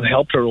games and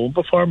helped our own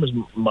performance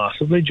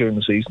massively during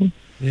the season.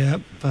 Yeah,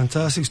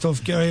 fantastic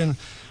stuff, Gary, and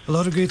a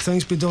lot of great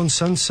things been done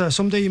since.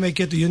 Someday you might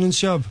get the Union's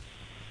job.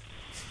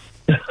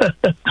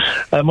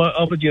 I'm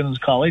up at Union's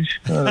College.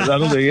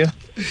 That'll do you.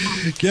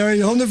 Gary,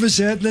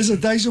 100%. Listen,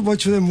 thanks so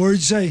much for them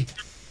words.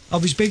 I'll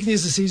be speaking to you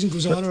as the season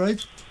goes on,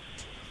 alright?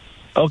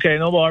 Okay,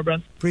 no more,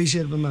 Brent.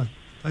 Appreciate it, man.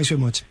 Thanks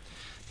very much.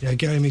 Yeah,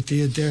 Gary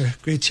McDaid there.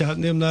 Great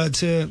chatting to him,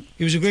 lads. He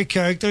was a great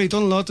character. He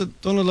done a lot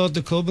at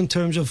the club in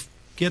terms of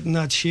getting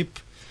that shape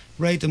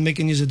right and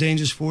making you a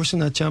dangerous force in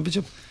that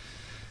championship.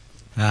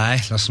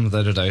 Aye, listen,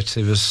 without a doubt,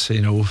 he was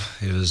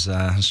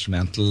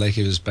instrumental. Like,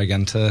 he was big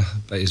into,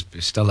 he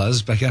still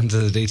is big into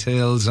the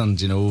details, and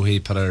he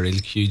put a real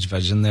huge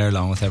vision there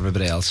along with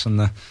everybody else in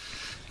the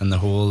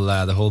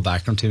whole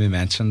background team he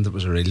mentioned. It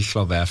was a real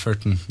club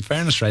effort, and in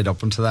fairness, right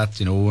up into that,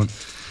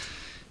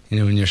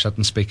 when you're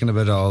sitting speaking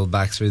about it all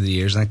back through the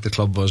years, I think the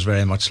club was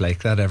very much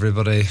like that.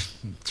 Everybody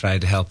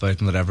tried to help out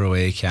in whatever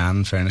way he can.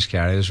 In fairness,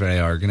 Gary was very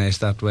organised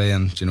that way,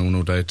 and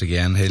no doubt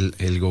again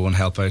he'll go and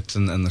help out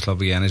in the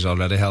club again. He's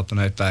already helping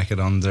out back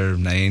at under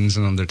 9s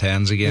and under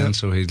 10s again,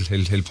 so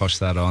he'll push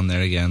that on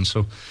there again.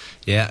 So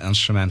yeah,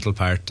 instrumental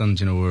part, and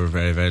we're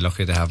very, very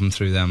lucky to have him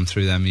through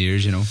them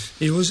years.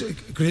 He was a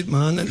great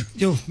man,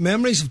 and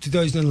memories of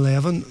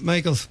 2011,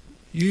 Michael.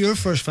 Your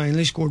first final,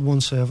 he scored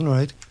 1-7,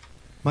 right?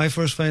 My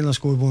first final I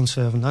scored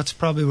 1-7. That's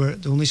probably where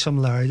the only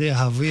similarity I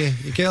have with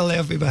you. You can't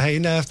left me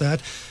behind after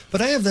that.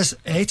 But I have this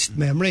etched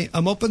memory.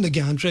 I'm up in the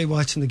gantry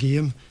watching the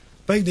game.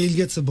 Big Neil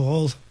gets the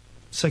ball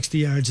 60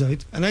 yards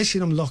out, and I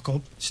seen him look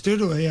up.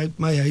 Straight away,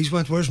 my eyes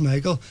went, "Where's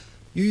Michael?"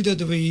 You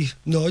did a wee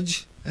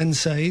nudge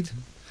inside,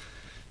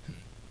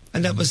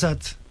 and that was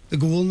at the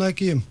goal in that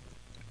game.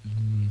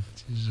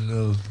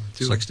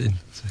 16.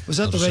 Was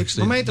that the right?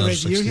 16. Am I the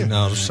right year here?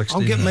 No, it was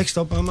 16. I'm getting mixed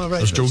up. Am I right?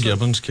 It was Joe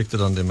Gibbons kicked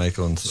it onto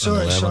Michael and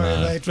Sorry,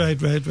 11.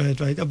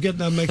 Right. I'm getting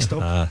that mixed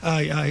up.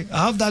 I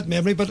have that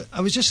memory, but I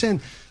was just saying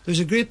there was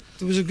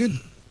a good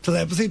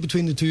telepathy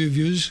between the two of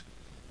yous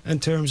in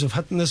terms of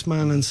hitting this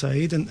man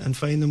inside and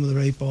finding him with the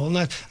right ball. And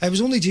that, it was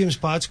only James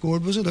Pat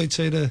scored, was it,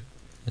 outside of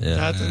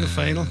that in the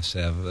final?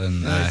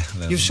 7. You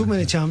have so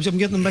many championships. I'm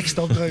getting them mixed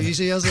up now, you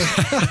see, as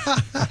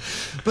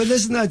but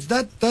listen,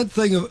 that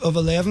thing of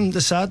 11,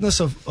 the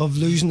sadness of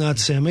losing that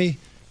semi,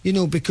 you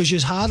know, because you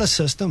had a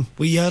system,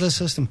 we had a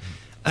system,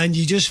 and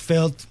you just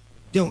felt,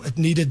 you know, it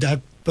needed that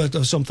bit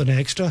of something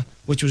extra,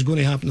 which was going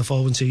to happen the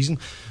following season.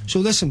 So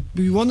listen,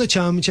 we won the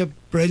championship,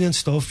 brilliant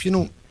stuff, you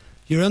know.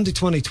 You're into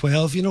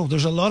 2012, you know,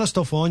 there's a lot of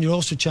stuff on. You're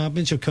also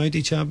champions, you're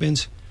county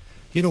champions.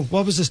 You know,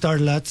 what was the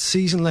start of that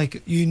season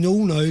like? You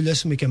know now,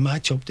 listen, we can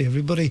match up to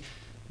everybody.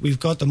 We've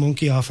got the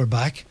monkey off our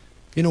back.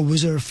 You know,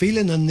 was there a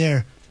feeling in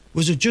there?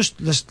 Was it just,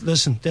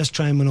 listen, let's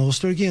try and win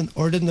Ulster again?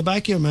 Or did in the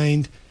back of your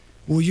mind,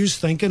 were you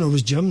thinking, or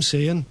was Jim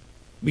saying,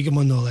 we can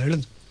win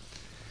All-Ireland?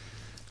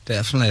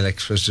 Definitely,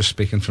 like, I was just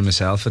speaking for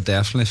myself, it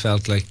definitely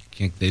felt like, I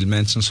think Neil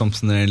mentioned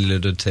something there and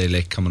alluded to,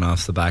 like, coming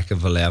off the back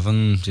of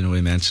 11. You know,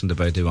 he mentioned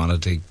about he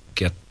wanted to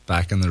get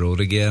back on the road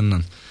again,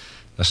 and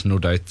there's no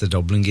doubt the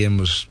Dublin game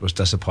was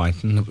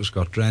disappointing. It was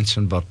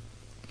gut-wrenching, but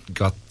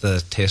got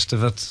the taste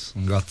of it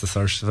and got the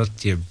thirst of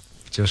it. You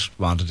just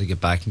wanted to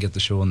get back and get the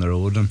show on the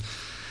road, and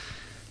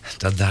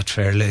did that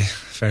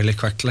fairly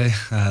quickly.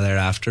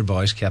 Thereafter,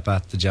 boys kept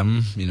at the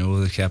gym. You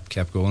know, they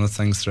kept going with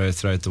things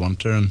throughout the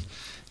winter, and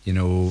you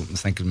know, I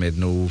think it made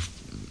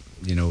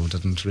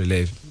didn't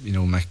really, you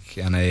know, make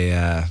any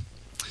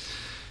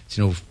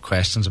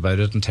questions about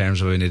it in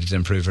terms of we needed to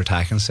improve our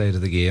attacking side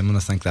of the game, and I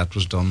think that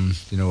was done,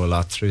 you know, a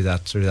lot through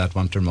that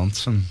winter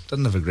months, and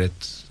didn't have a great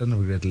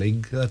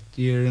league that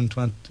year in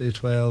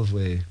 2012.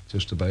 We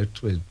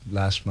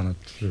last minute,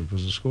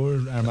 was the score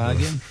Armagh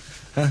game?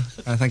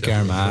 I think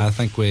Armagh. I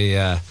think we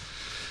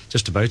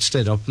just about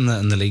stayed up in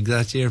the league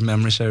that year, if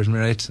memory serves me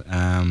right.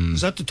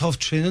 Was that the tough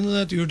training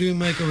that you were doing,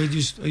 Michael?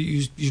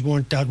 You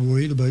weren't that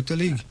worried about the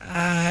league?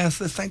 I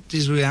think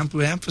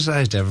we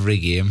emphasised every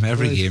game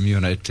you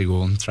went out to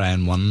go and try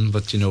and win,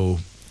 but you know,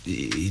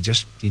 you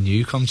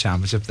knew come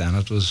championship then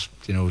it was,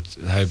 you know,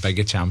 how big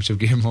a championship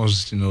game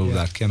was, you know,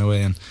 that kind of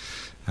way,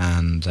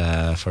 and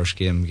first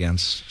game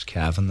against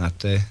Cavan that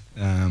day,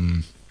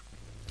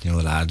 you know,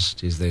 the lads,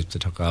 they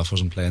took off,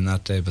 wasn't playing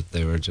that day, but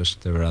they were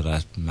at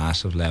a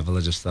massive level.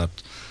 I just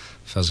thought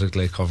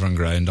physically covering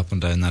ground up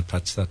and down that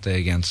pitch that day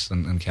against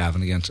and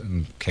Cavan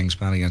and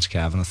Kingspan against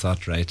Cavan. I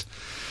thought, right,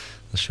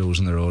 the show's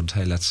on the road.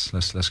 Hey,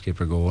 let's keep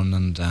her going.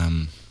 And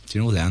do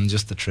you know, then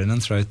just the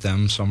training throughout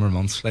them summer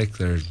months, like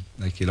they're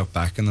like, you look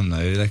back on them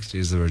now, like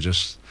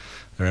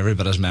they're every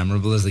bit as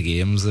memorable as the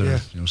games. They're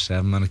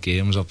 7-minute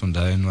games up and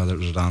down, whether it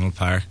was Donald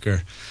Park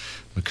or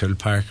McCool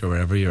Park or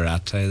wherever you're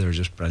at. They were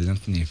just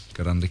brilliant, and you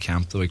got into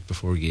camp the week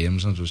before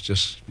games, and it was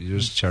just, you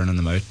was churning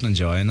them out and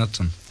enjoying it.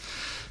 And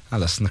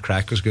listen, the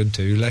crack was good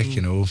too, like,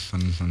 you know,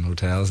 and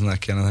hotels and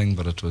that kind of thing.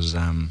 But it was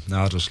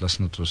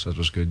it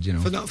was good, you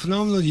know.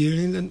 Phenomenal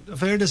year. And I've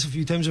heard this a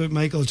few times about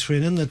Michael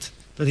training, that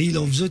he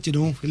loves it, you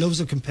know. He loves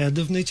the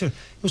competitive nature.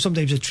 You know,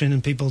 sometimes at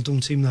training people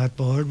don't seem that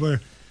bored,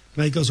 where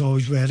Michael's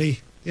always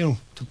ready, you know,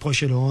 to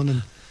push it on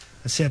and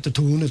set the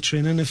tone of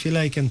training, if you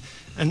like. And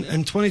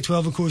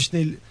 2012, of course,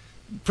 Neil,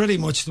 pretty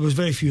much there was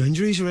very few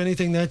injuries or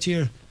anything that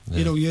year. Yeah.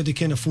 You know, you had to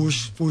kind of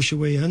force your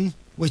way in,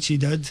 which he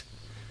did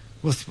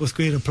with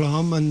great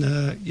aplomb,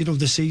 and you know,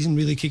 the season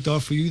really kicked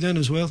off for you then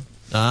as well.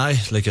 Aye,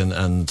 like,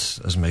 and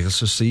as Michael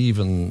says, see,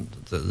 even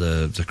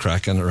the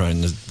cracking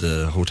around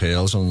the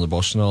hotels and the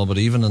bus and all, but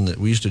even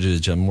we used to do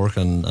the gym work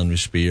and we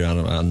Spear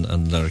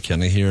and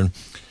Letterkenny here, and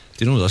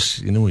do you know this,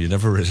 you know, you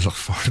never really look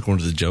forward to going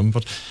to the gym,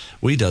 but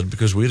we did,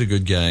 because we had a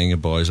good gang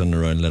of boys in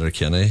and around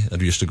Letterkenny that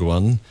used to go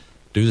in,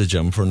 do the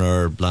gym for an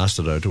hour, blast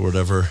it out or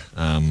whatever,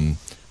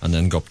 and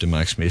then go up to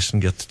Max Mason,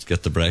 get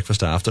the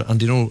breakfast after,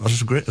 and you know,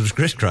 it was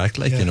great crack,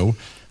 like, you know,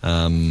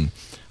 and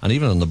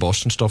even on the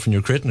bus and stuff, and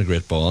you're creating a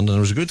great bond. And it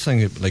was a good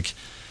thing, like,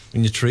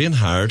 when you train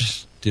hard,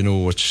 you know,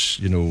 which,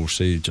 you know,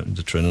 say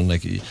the training,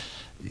 like,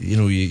 you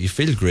know, you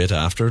feel great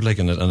after, like,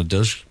 and it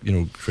does, you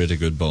know, create a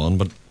good bond.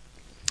 But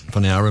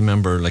funny, I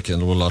remember, like, I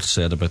know a lot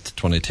said about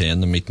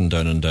 2010, the meeting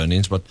down in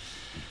Downings, but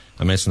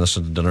I mentioned this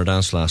at the dinner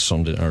dance last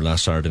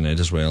Saturday night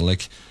as well,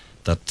 like,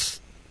 that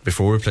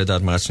before we played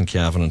that match in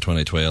Cavan in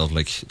 2012,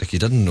 like you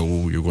didn't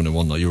know you were going to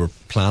win that. You were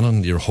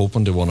planning, you were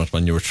hoping to win it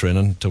when you were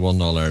training to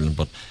win All Ireland,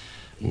 but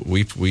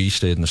we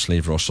stayed in the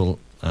Slieve Russell,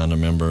 and I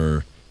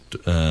remember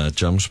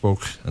Jim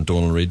spoke, and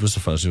Donald Reid was the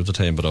physio at the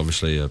time, but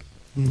obviously a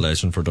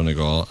legend for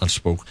Donegal, and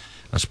spoke,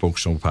 and spoke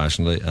so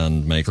passionately,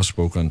 and Michael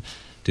spoke, and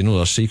do you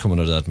know, I see coming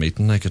out of that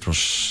meeting, like it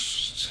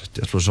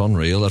was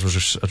unreal. It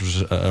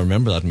was I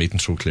remember that meeting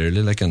so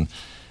clearly, like, and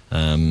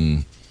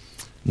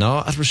no,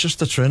 it was just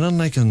the training,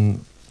 like,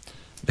 and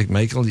like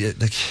Michael,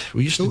 like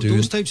we used to do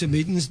those types of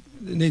meetings.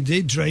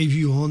 They drive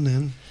you on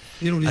then.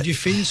 You know, did you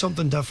feel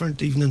something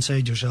different even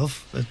inside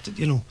yourself?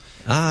 You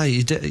know.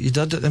 You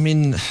did. I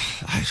mean,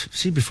 I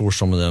see before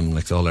some of them,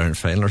 like the All-Ireland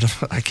final,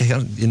 I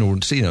can't, you know,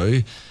 see now,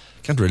 I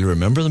can't really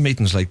remember the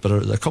meetings, like, but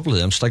a couple of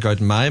them stick out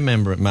in my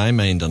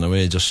mind in a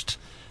way. Just,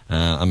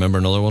 I remember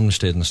another one. We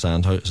stayed in the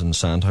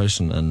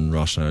Sandhouse in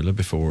Rossnowla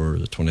before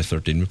the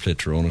 2013. We played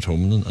Tyrone at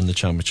home in the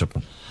championship.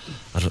 And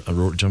I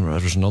wrote, it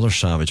was another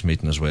savage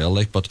meeting as well,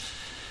 like, but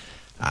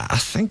I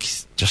think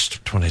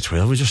just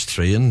 2012 we just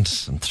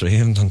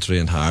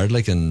trained hard,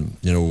 like, and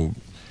you know,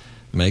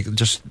 Michael,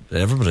 just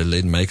everybody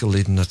leading, Michael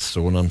leading it,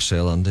 throwing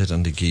himself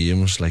into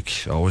games, like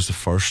always the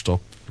first up,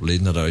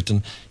 leading it out,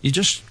 and you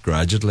just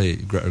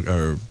gradually,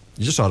 or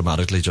you just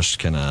automatically just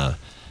kind of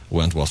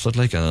went with it,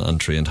 like, and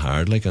trained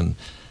hard, like, and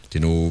you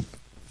know,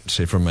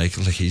 say for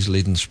Michael, like he's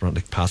leading the sprint,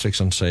 like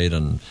Patrick's inside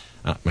and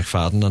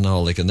McFadden and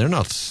all, like, and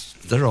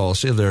they're all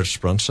say their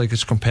sprints, like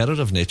it's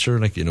competitive nature,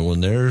 like, you know,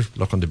 when they're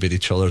looking to beat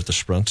each other at the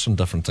sprints and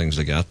different things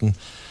like that, and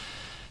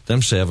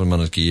them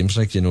 7-minute games,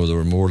 like, you know, they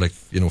were more like,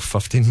 you know,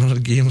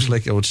 15-minute games,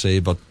 like I would say.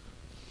 But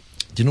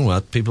do you know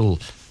what, people,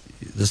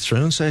 the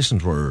training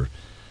sessions were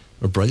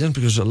brilliant,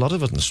 because a lot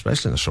of it,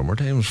 especially in the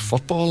summertime, was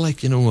football,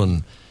 like, you know,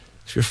 and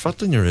if you're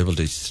fit and you're able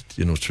to,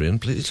 you know, train,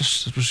 play,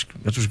 it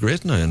was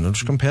great now, and it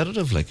was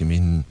competitive, like, I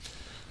mean,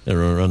 they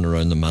were running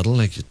around the middle,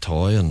 like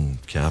Toy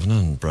and Kavanagh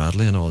and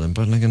Bradley and all them,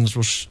 but like, and it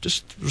was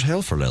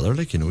hell for leather,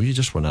 like, you know, you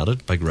just went at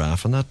it, big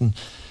Raf and that,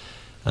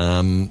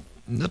 and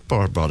that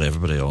brought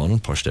everybody on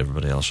and pushed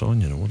everybody else on,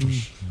 you know. It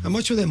was, How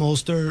much were them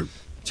Ulster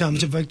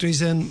Championship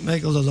victories then,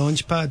 Michael, the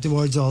launch pad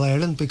towards All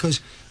Ireland?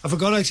 Because I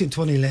forgot, actually, in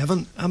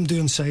 2011 I'm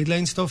doing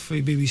sideline stuff for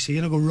BBC,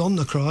 and I go run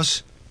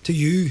across to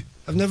you.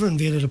 I've never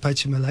invaded a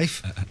pitch in my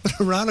life, but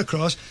I ran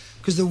across,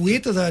 because the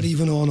weight of that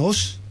even on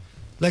us,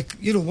 like,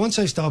 you know, once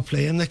I stopped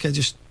playing, like, I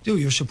just, you know,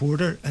 you're a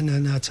supporter, and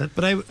then that's it.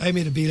 But I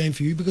made a beeline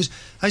for you, because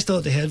I still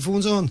had the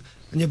headphones on,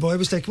 and your boy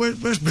was like, where's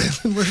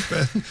Brendan? Where's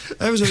Brendan?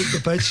 I was out at the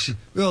pitch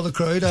with all the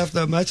crowd after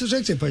that match. There's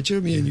actually a picture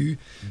of me and you,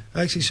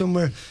 actually,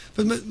 somewhere.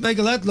 But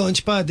Michael, that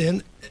launch pad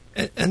then,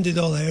 and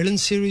the All-Ireland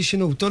series, you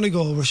know,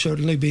 Donegal were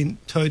certainly being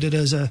touted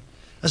as a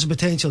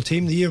potential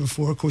team. The year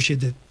before, of course, you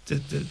had the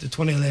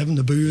 2011,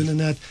 the booing and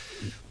that.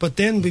 But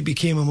then we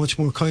became a much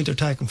more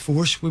counter-attacking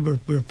force. We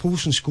were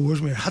posting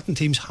scores, we were hitting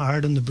teams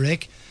hard on the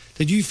break.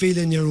 Did you feel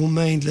in your own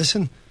mind,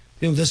 listen,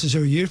 you know, this is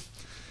our year?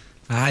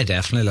 I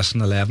definitely.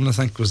 Listen, 11, I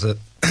think, was the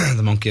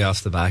monkey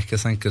off the back. I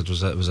think it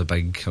was a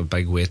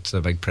big weight,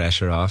 a big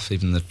pressure off.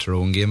 Even the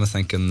Tyrone game, I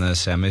think, in the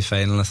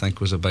semi-final, I think,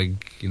 was a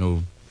big, you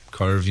know,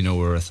 curve, you know,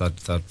 where I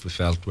thought we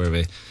felt where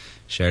we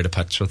shared a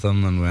pitch with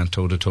them and went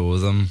toe-to-toe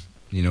with them,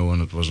 you know,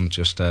 and it wasn't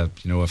just a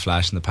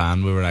flash in the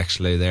pan. We were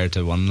actually there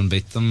to win and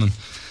beat them, and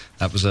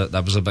that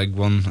was a big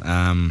one.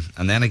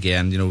 And then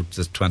again, you know,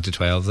 the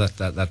 2012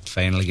 that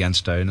final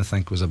against Down, I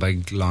think, was a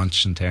big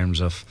launch in terms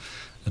of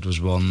it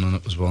was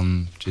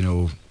won, you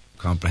know,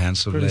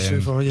 comprehensively,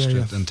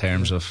 in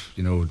terms of,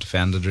 you know,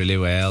 defended really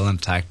well and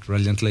attacked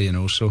brilliantly, you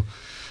know. So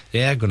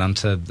yeah, going on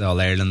to the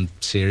All-Ireland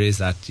series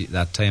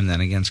that time then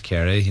against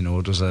Kerry, you know,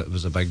 it was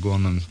a big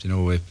one, and you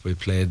know, we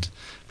played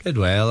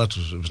well. It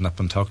was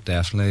nip and tuck,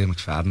 definitely.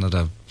 McFadden had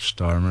a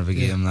stormer of a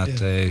game that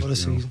day. What a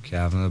season.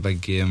 Cavan, a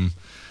big game.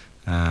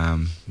 You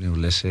know,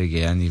 Lissy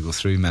again. You go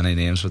through many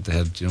names, but they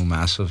had, you know,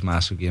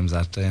 massive games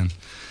that day. And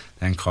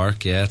then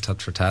Cork,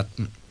 tat for tat.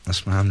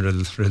 This man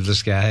ruled the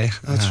sky.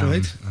 That's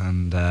right.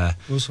 And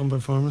was some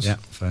performance. Yeah,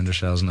 found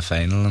ourselves in the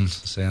final, and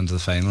saying to the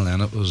final,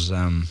 then it was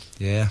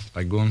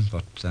big one.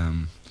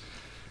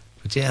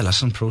 But yeah,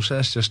 listen,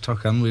 process just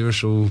took in. We were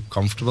so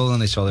comfortable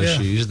in each other's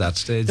shoes at that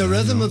stage. The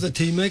rhythm of the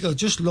team, Michael,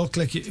 just looked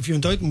like if you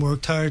went out and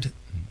worked hard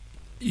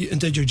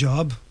and did your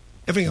job,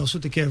 everything else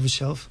would take care of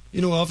itself.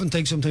 You know, I often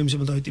think sometimes you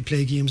went out to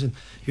play games and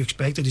you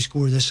expected to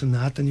score this and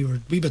that, and you were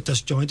a wee bit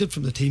disjointed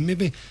from the team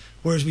maybe,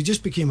 whereas we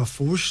just became a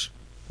force.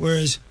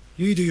 Whereas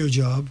you do your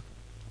job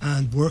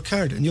and work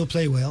hard and you'll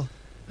play well,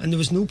 and there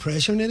was no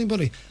pressure on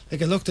anybody.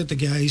 Like, I looked at the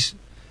guys,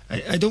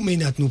 I don't mean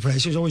that no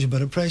pressure, there's always a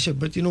bit of pressure,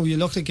 but you know, you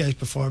looked at guys'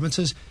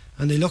 performances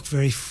and they looked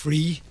very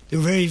free. They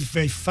were very,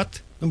 very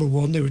fit. Number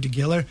one, they were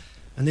together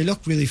and they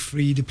looked really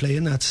free to play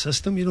in that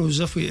system, you know, as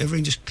if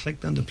everything just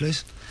clicked into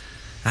place.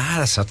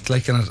 That's it,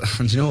 like,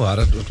 and you know what,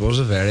 it was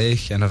a very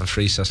kind of a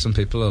free system.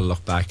 People will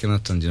look back on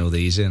it, and you know, the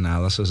easy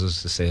analysis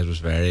is to say it was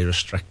very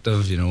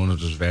restrictive, you know, and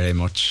it was very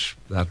much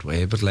that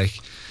way, but like,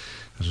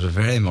 it was a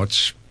very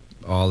much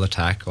all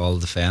attack, all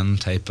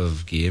defend type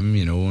of game,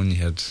 you know. And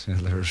you had,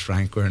 there was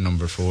Frank wearing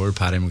number 4,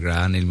 Paddy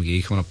McGrath, Neil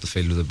McGee coming up the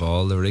field with the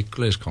ball. They were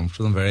equally as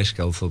comfortable and very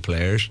skillful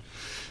players.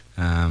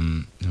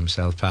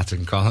 Himself, Patrick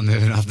and Colin,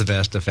 maybe not the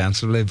best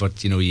defensively,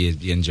 but you know,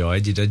 you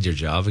enjoyed, you did your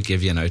job. It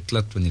gave you an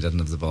outlet when you didn't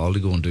have the ball to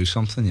go and do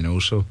something, you know.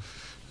 So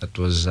it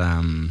was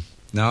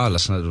No,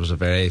 listen, it was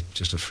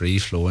just a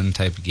free-flowing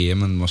type of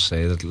game, and must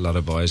say that a lot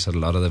of boys had a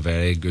lot of the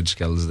very good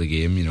skills of the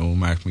game. You know,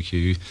 Mark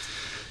McHugh,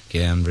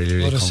 again,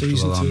 really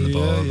comfortable on the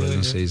ball,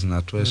 brilliant season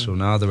that way. So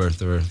no, they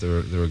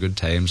were good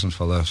times and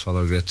full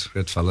of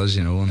great fellas,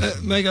 you know.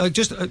 Mike,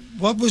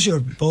 what was your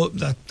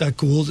that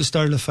goal to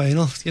start the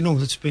final? You know,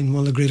 it's been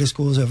one of the greatest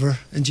goals ever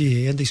in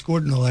GAA, and they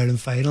scored an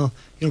All-Ireland final.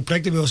 You know,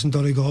 practically us in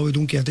Donegal, we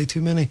don't get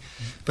too many.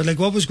 But like,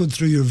 what was going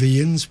through your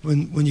veins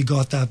when you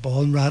got that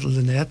ball and rattled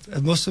the net?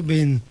 It must have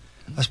been,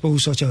 I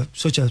suppose, such a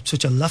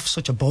lift,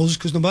 such a buzz,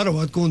 because no matter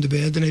what, going to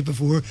bed the night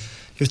before,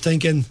 you're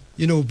thinking,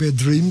 you know, it'd be a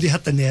dream to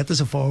hit the net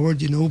as a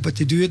forward, you know, but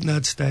to do it in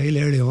that style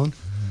early on.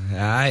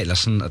 Aye,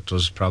 listen, it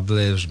was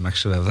a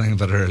mix of everything, a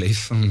bit of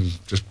relief and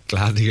just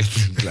glad to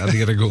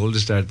get a goal to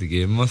start the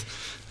game with.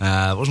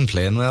 I wasn't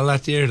playing well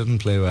that year, didn't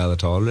play well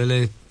at all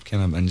really.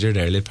 Kind of injured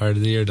early part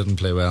of the year, didn't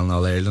play well in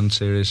All Ireland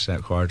series,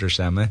 quarter,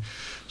 semi.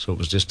 So it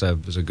was just a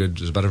bit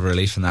of a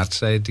relief on that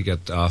side to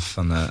get off.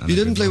 You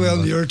didn't play well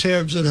in your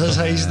terms at his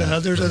high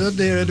standards. I didn't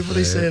hear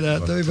anybody say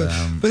that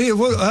now. But here,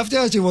 I have to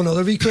ask you one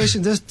other wee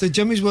question. The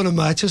Jimmy's Won a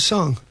Matches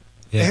song.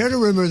 Yeah. I heard a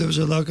rumour there was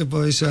a lot of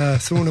boys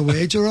throwing a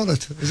wager on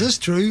it. Is this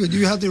true?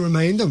 You had to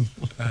remind them.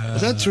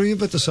 Is that true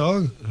about the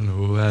song?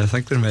 No, I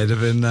think there might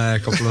have been a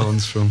couple of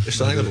ones from. You're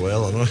sang it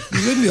well, I know.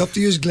 You wouldn't be up to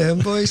use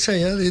Glen boys,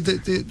 say, yeah.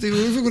 They were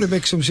even going to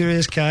make some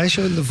serious cash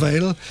out of the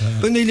final.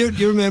 But Neil,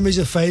 your memories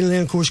of the final,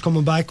 then of course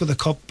coming back with a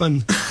cup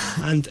and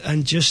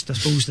just, I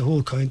suppose, the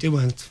whole county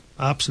went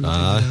absolutely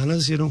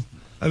bananas, you know.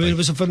 I mean, it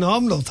was a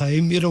phenomenal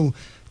time, you know,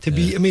 to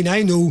be. I mean,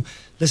 I know.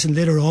 Listen,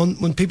 later on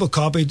when people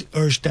copied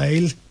our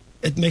style,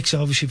 it makes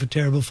obviously for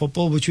terrible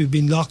football, which we've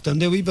been locked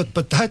into a wee bit.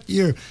 But that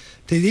year,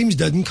 the teams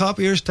didn't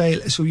copy your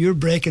style, so you're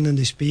breaking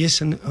into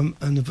space, and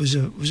it was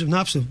an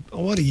absolute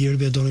what a year to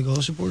be a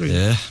Donegal supporter.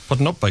 Yeah,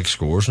 putting up big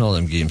scores in all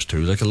them games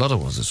too. Like a lot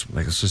of us,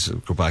 it's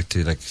just go back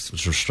to like it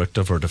was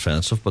restrictive or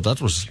defensive, but that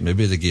was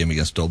maybe the game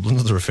against Dublin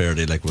that they referred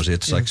to like was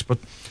 8-6. But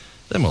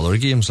them other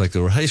games, like they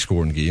were high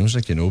scoring games,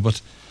 like you know. But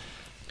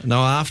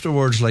now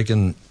afterwards, like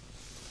I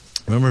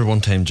remember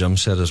one time Jim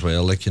said as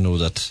well, like you know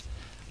that.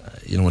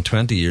 You know, in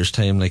 20 years'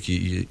 time, like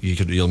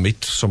you'll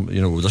meet some.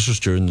 You know, this was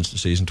during the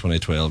season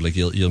 2012. Like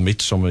you'll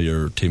meet some of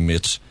your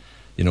teammates.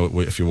 You know,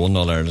 if you won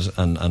All Ireland,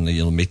 and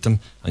you'll meet them,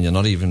 and you'll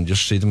not even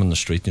just see them in the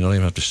street. You don't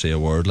even have to say a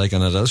word. Like,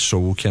 and it is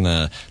so kind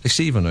of like.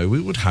 See, even now,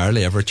 we would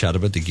hardly ever chat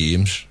about the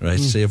games, right?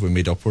 Say if we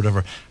meet up or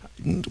whatever,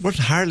 we'd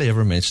hardly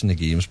ever mention the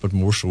games, but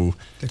more so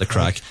the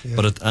crack. Yeah.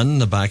 But in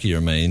the back of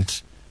your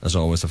mind is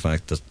always the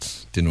fact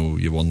that you know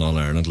you won All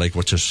Ireland, like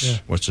which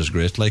is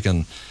great. Like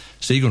and.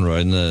 See, going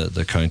round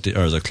the county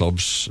or the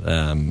clubs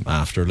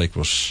after, like,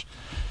 was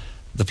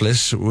the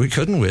place. We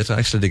couldn't wait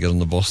actually to get on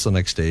the bus the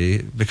next day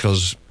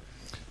because,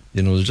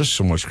 you know, there's just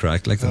so much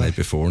crack like the night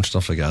before and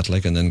stuff like that.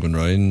 Like, and then going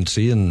round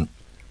seeing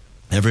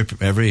every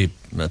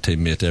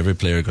teammate, every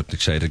player got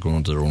excited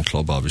going to their own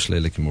club.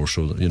 Obviously, like more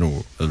so, you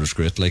know, it was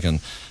great. Like,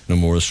 and no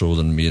more so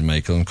than me and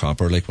Michael and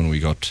Copper. Like when we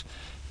got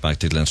back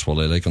to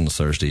Glenswally, like on the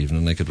Thursday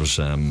evening, like it was.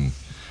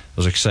 It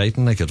was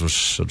exciting, like it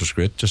was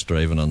great just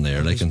driving on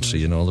there, like and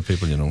seeing all the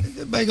people, you know.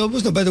 Michael,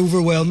 wasn't it a bit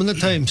overwhelming at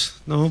times?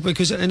 No,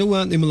 because I know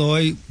Anthony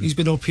Malloy, he's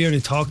been up here and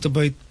he talked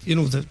about, you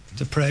know,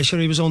 the pressure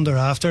he was under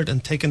after it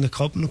and taking the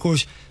cup. And of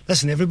course,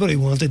 listen, everybody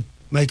wanted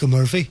Michael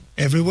Murphy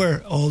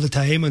everywhere all the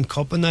time and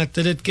cup and that.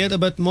 Did it get a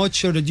bit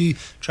much, or did you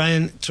try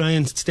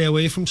and stay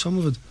away from some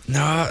of it?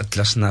 No,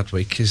 listen, that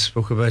week he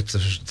spoke about,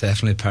 there's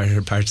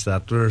definitely parts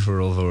that were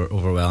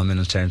overwhelming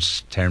in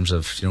terms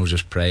of, you know,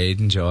 just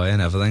pride and joy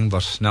and everything.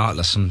 But no,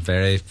 listen,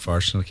 very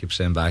fortunate. I keep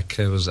saying back,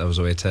 I was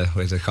away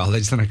to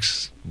college the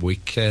next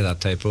week,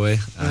 that type of way,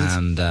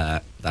 and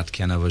that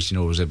kind of was, you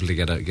know, was able to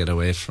get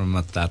away from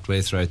it that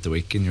way throughout the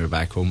week, and you were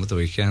back home at the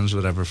weekends,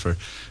 whatever, for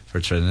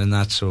training and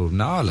that. So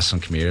no, listen,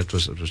 come here, it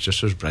was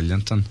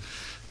brilliant, and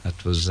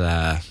it was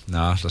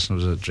listen,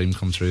 it was a dream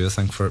come true, I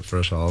think, for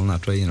us all in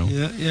that way, you know.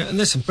 Yeah, and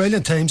listen,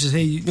 brilliant times as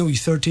you know,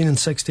 he's 13 and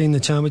 16, the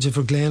championship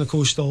for Glen, of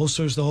course, the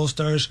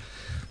All-Stars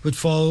would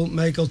follow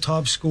Michael,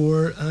 top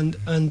scorer,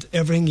 and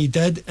everything he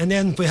did. And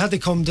then we had to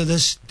come to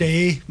this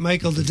day,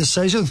 Michael, the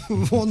decision,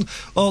 one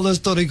all those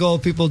Donegal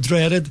people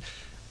dreaded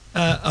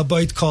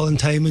about calling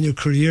time in your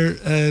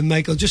career.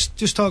 Michael,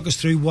 just talk us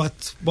through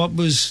what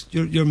was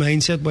your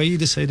mindset, why you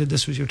decided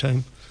this was your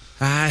time.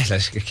 Like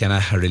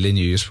I really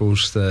knew, I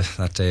suppose,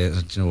 that day,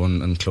 you know,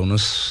 in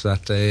Clonus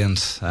that day,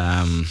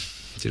 and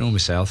you know,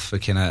 myself,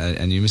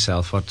 I knew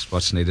myself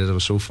what's needed. I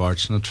was so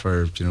fortunate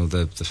for, you know,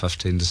 the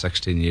 15 to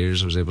 16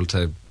 years I was able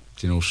to,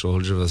 you know,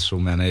 soldier with so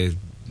many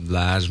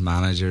lads,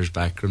 managers,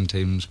 backroom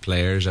teams,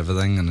 players,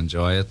 everything, and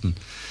enjoy it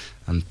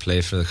and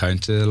play for the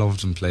county. I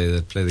loved and play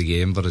the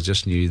game, but I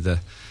just knew the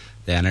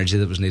energy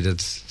that was needed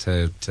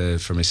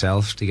for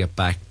myself to get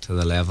back to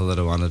the level that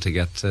I wanted to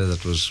get to,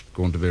 that was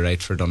going to be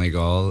right for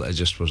Donegal. I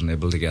just wasn't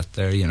able to get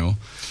there, you know.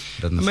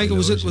 Michael,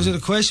 was it a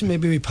question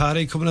maybe with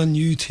Paddy coming on,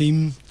 new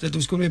team, that there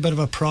was going to be a bit of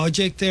a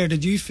project there?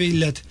 Did you feel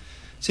that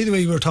see the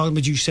way you were talking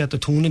about you set the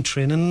tone in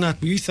training and that,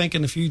 were you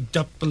thinking if you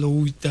dipped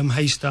below them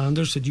high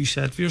standards that you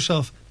set for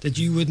yourself that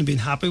you wouldn't have been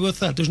happy with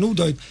that? There's no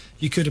doubt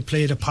you could have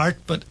played a part,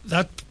 but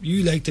that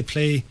you like to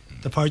play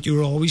the part you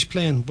were always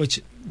playing,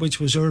 which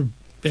was our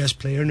best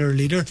player and our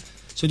leader.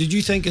 So did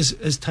you think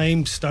as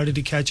time started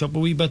to catch up a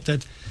wee bit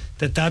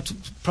that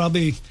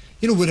probably,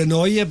 you know, would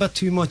annoy you a bit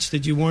too much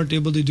that you weren't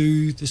able to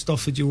do the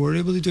stuff that you were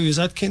able to do? Is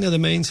that kind of the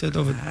mindset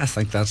of it? I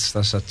think that's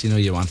it. You know,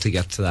 you want to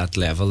get to that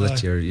level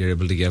that you're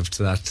able to give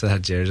to that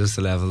jersey,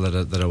 the level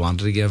that I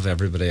wanted to give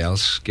everybody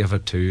else give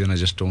it to, and I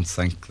just don't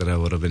think that I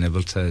would have been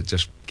able to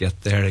just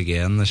get there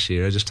again this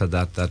year. I just had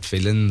that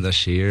feeling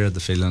this year, the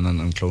feeling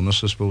in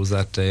Clonus, I suppose,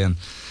 that day, and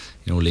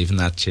you know, leaving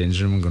that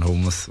changing room and going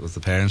home with the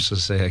parents to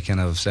say, I kind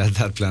of said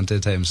that plenty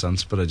of times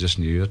since, but I just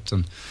knew it.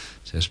 And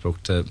so I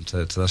spoke to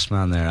this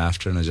man there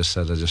after, and I just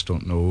said, I just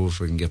don't know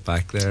if we can get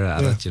back there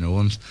at it, you know.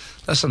 And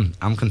listen,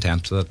 I'm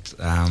content with it.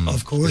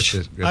 Of course,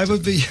 I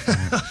would be.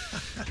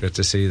 Good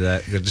to see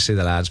that. Good to see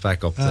the lads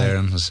back up there.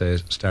 And as I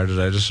say, started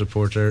out as a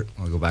supporter.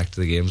 I'll go back to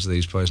the games of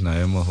these boys now,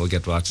 and we'll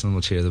get watching them.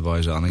 We'll cheer the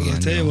boys on again.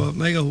 I'll tell you what,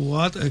 Michael,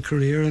 what a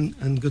career,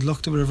 and good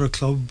luck to whatever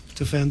club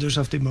defenders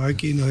have to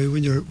mark you now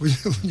when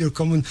you're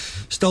coming.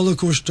 Still, of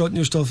course, strutting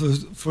your stuff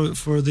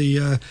for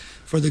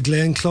the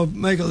Glen club.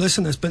 Michael,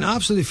 listen, it's been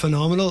absolutely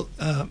phenomenal.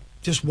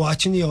 Just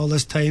watching you all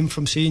this time,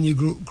 from seeing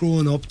you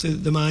growing up to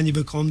the man you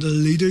become, to the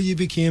leader you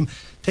became,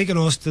 taking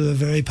us to the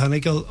very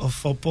pinnacle of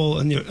football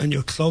and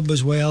your club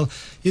as well.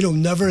 You know,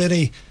 never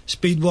any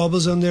speed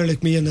wobbles in there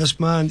like me and this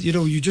man. You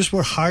know, you just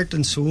were heart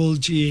and soul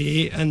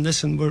GAA, and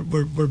listen,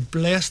 we're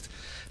blessed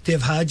to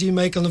have had you,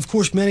 Michael. And of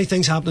course, many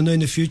things happening now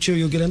in the future.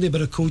 You'll get into a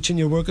bit of coaching.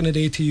 You're working at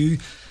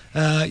ATU.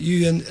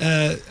 You and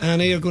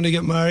Annie are going to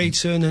get married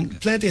soon, and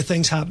plenty of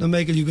things happening,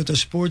 Michael. You've got the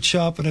sports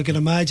shop, and I can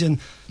imagine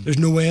there's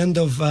no end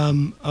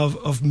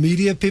of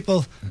media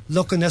people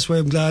looking this way.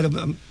 I'm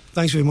glad.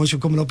 Thanks very much for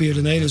coming up here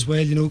tonight as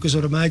well, you know, because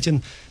I'd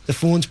imagine the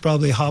phone's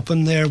probably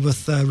hopping there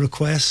with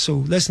requests. So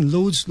listen,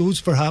 loads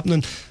for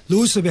happening,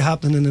 loads to be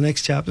happening in the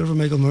next chapter for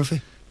Michael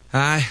Murphy.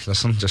 Aye,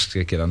 listen, just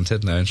to get into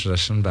it now in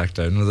tradition, back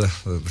down with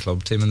the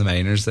club team and the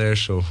minors there,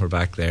 so we're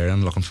back there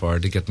and looking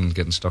forward to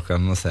getting stuck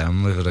in with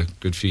them. We've had a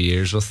good few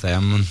years with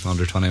them, and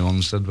under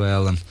 21s did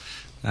well, and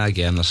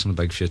again, listen, a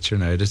big future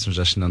now to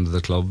transition into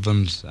the club,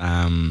 and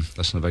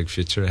listen, a big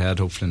future ahead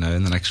hopefully now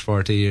in the next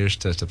 40 years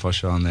to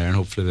push on there and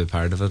hopefully be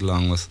part of it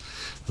along with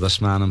this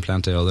man and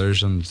plenty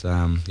others. And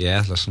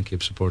listen,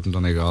 keep supporting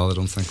Donegal. I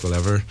don't think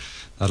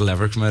that'll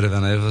ever come out of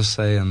any of us,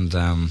 say, and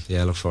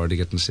look forward to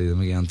getting to see them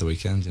again at the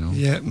weekend, you know.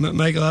 Yeah,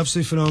 Michael,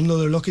 absolutely phenomenal.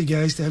 They're lucky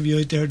guys to have you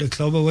out there at the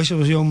club. I wish I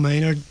was a young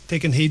miner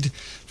taking heed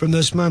from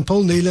this man.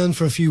 Paul Nealon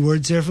for a few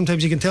words there.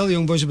 Sometimes you can tell the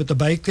young boys about the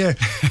bike there.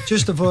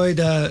 Just avoid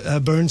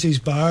Burnsy's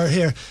bar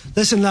here.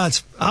 Listen,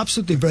 lads,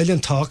 absolutely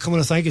brilliant talk. I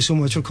want to thank you so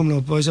much for coming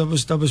up, boys. That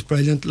was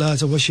brilliant,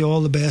 lads. I wish you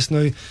all the best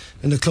now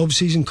in the club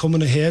season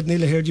coming ahead.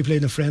 Neil, I heard you played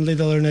in a friendly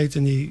the other night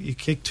and you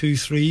kicked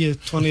 2-3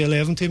 at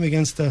 2011 team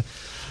against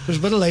there's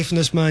a bit of life in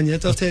this man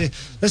yet, I'll tell you.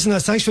 Listen,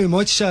 thanks very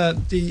much.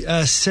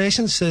 The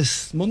sessions,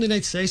 this Monday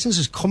night sessions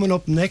is coming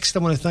up next. I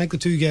want to thank the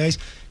two guys,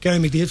 Gary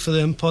McDade for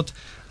the input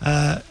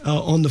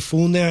on the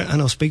phone there,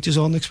 and I'll speak to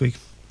you all next week.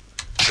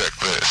 Check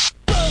this.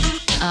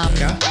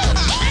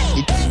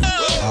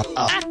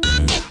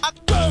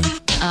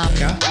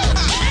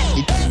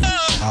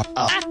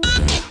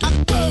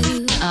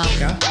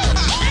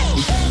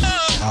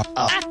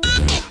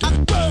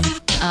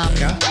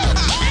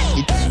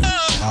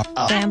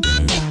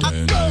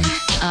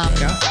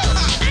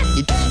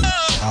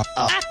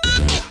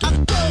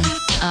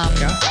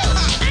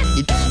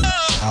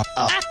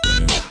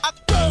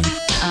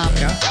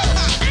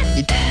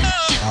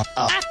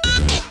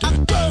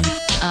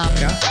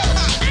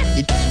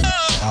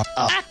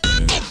 Up.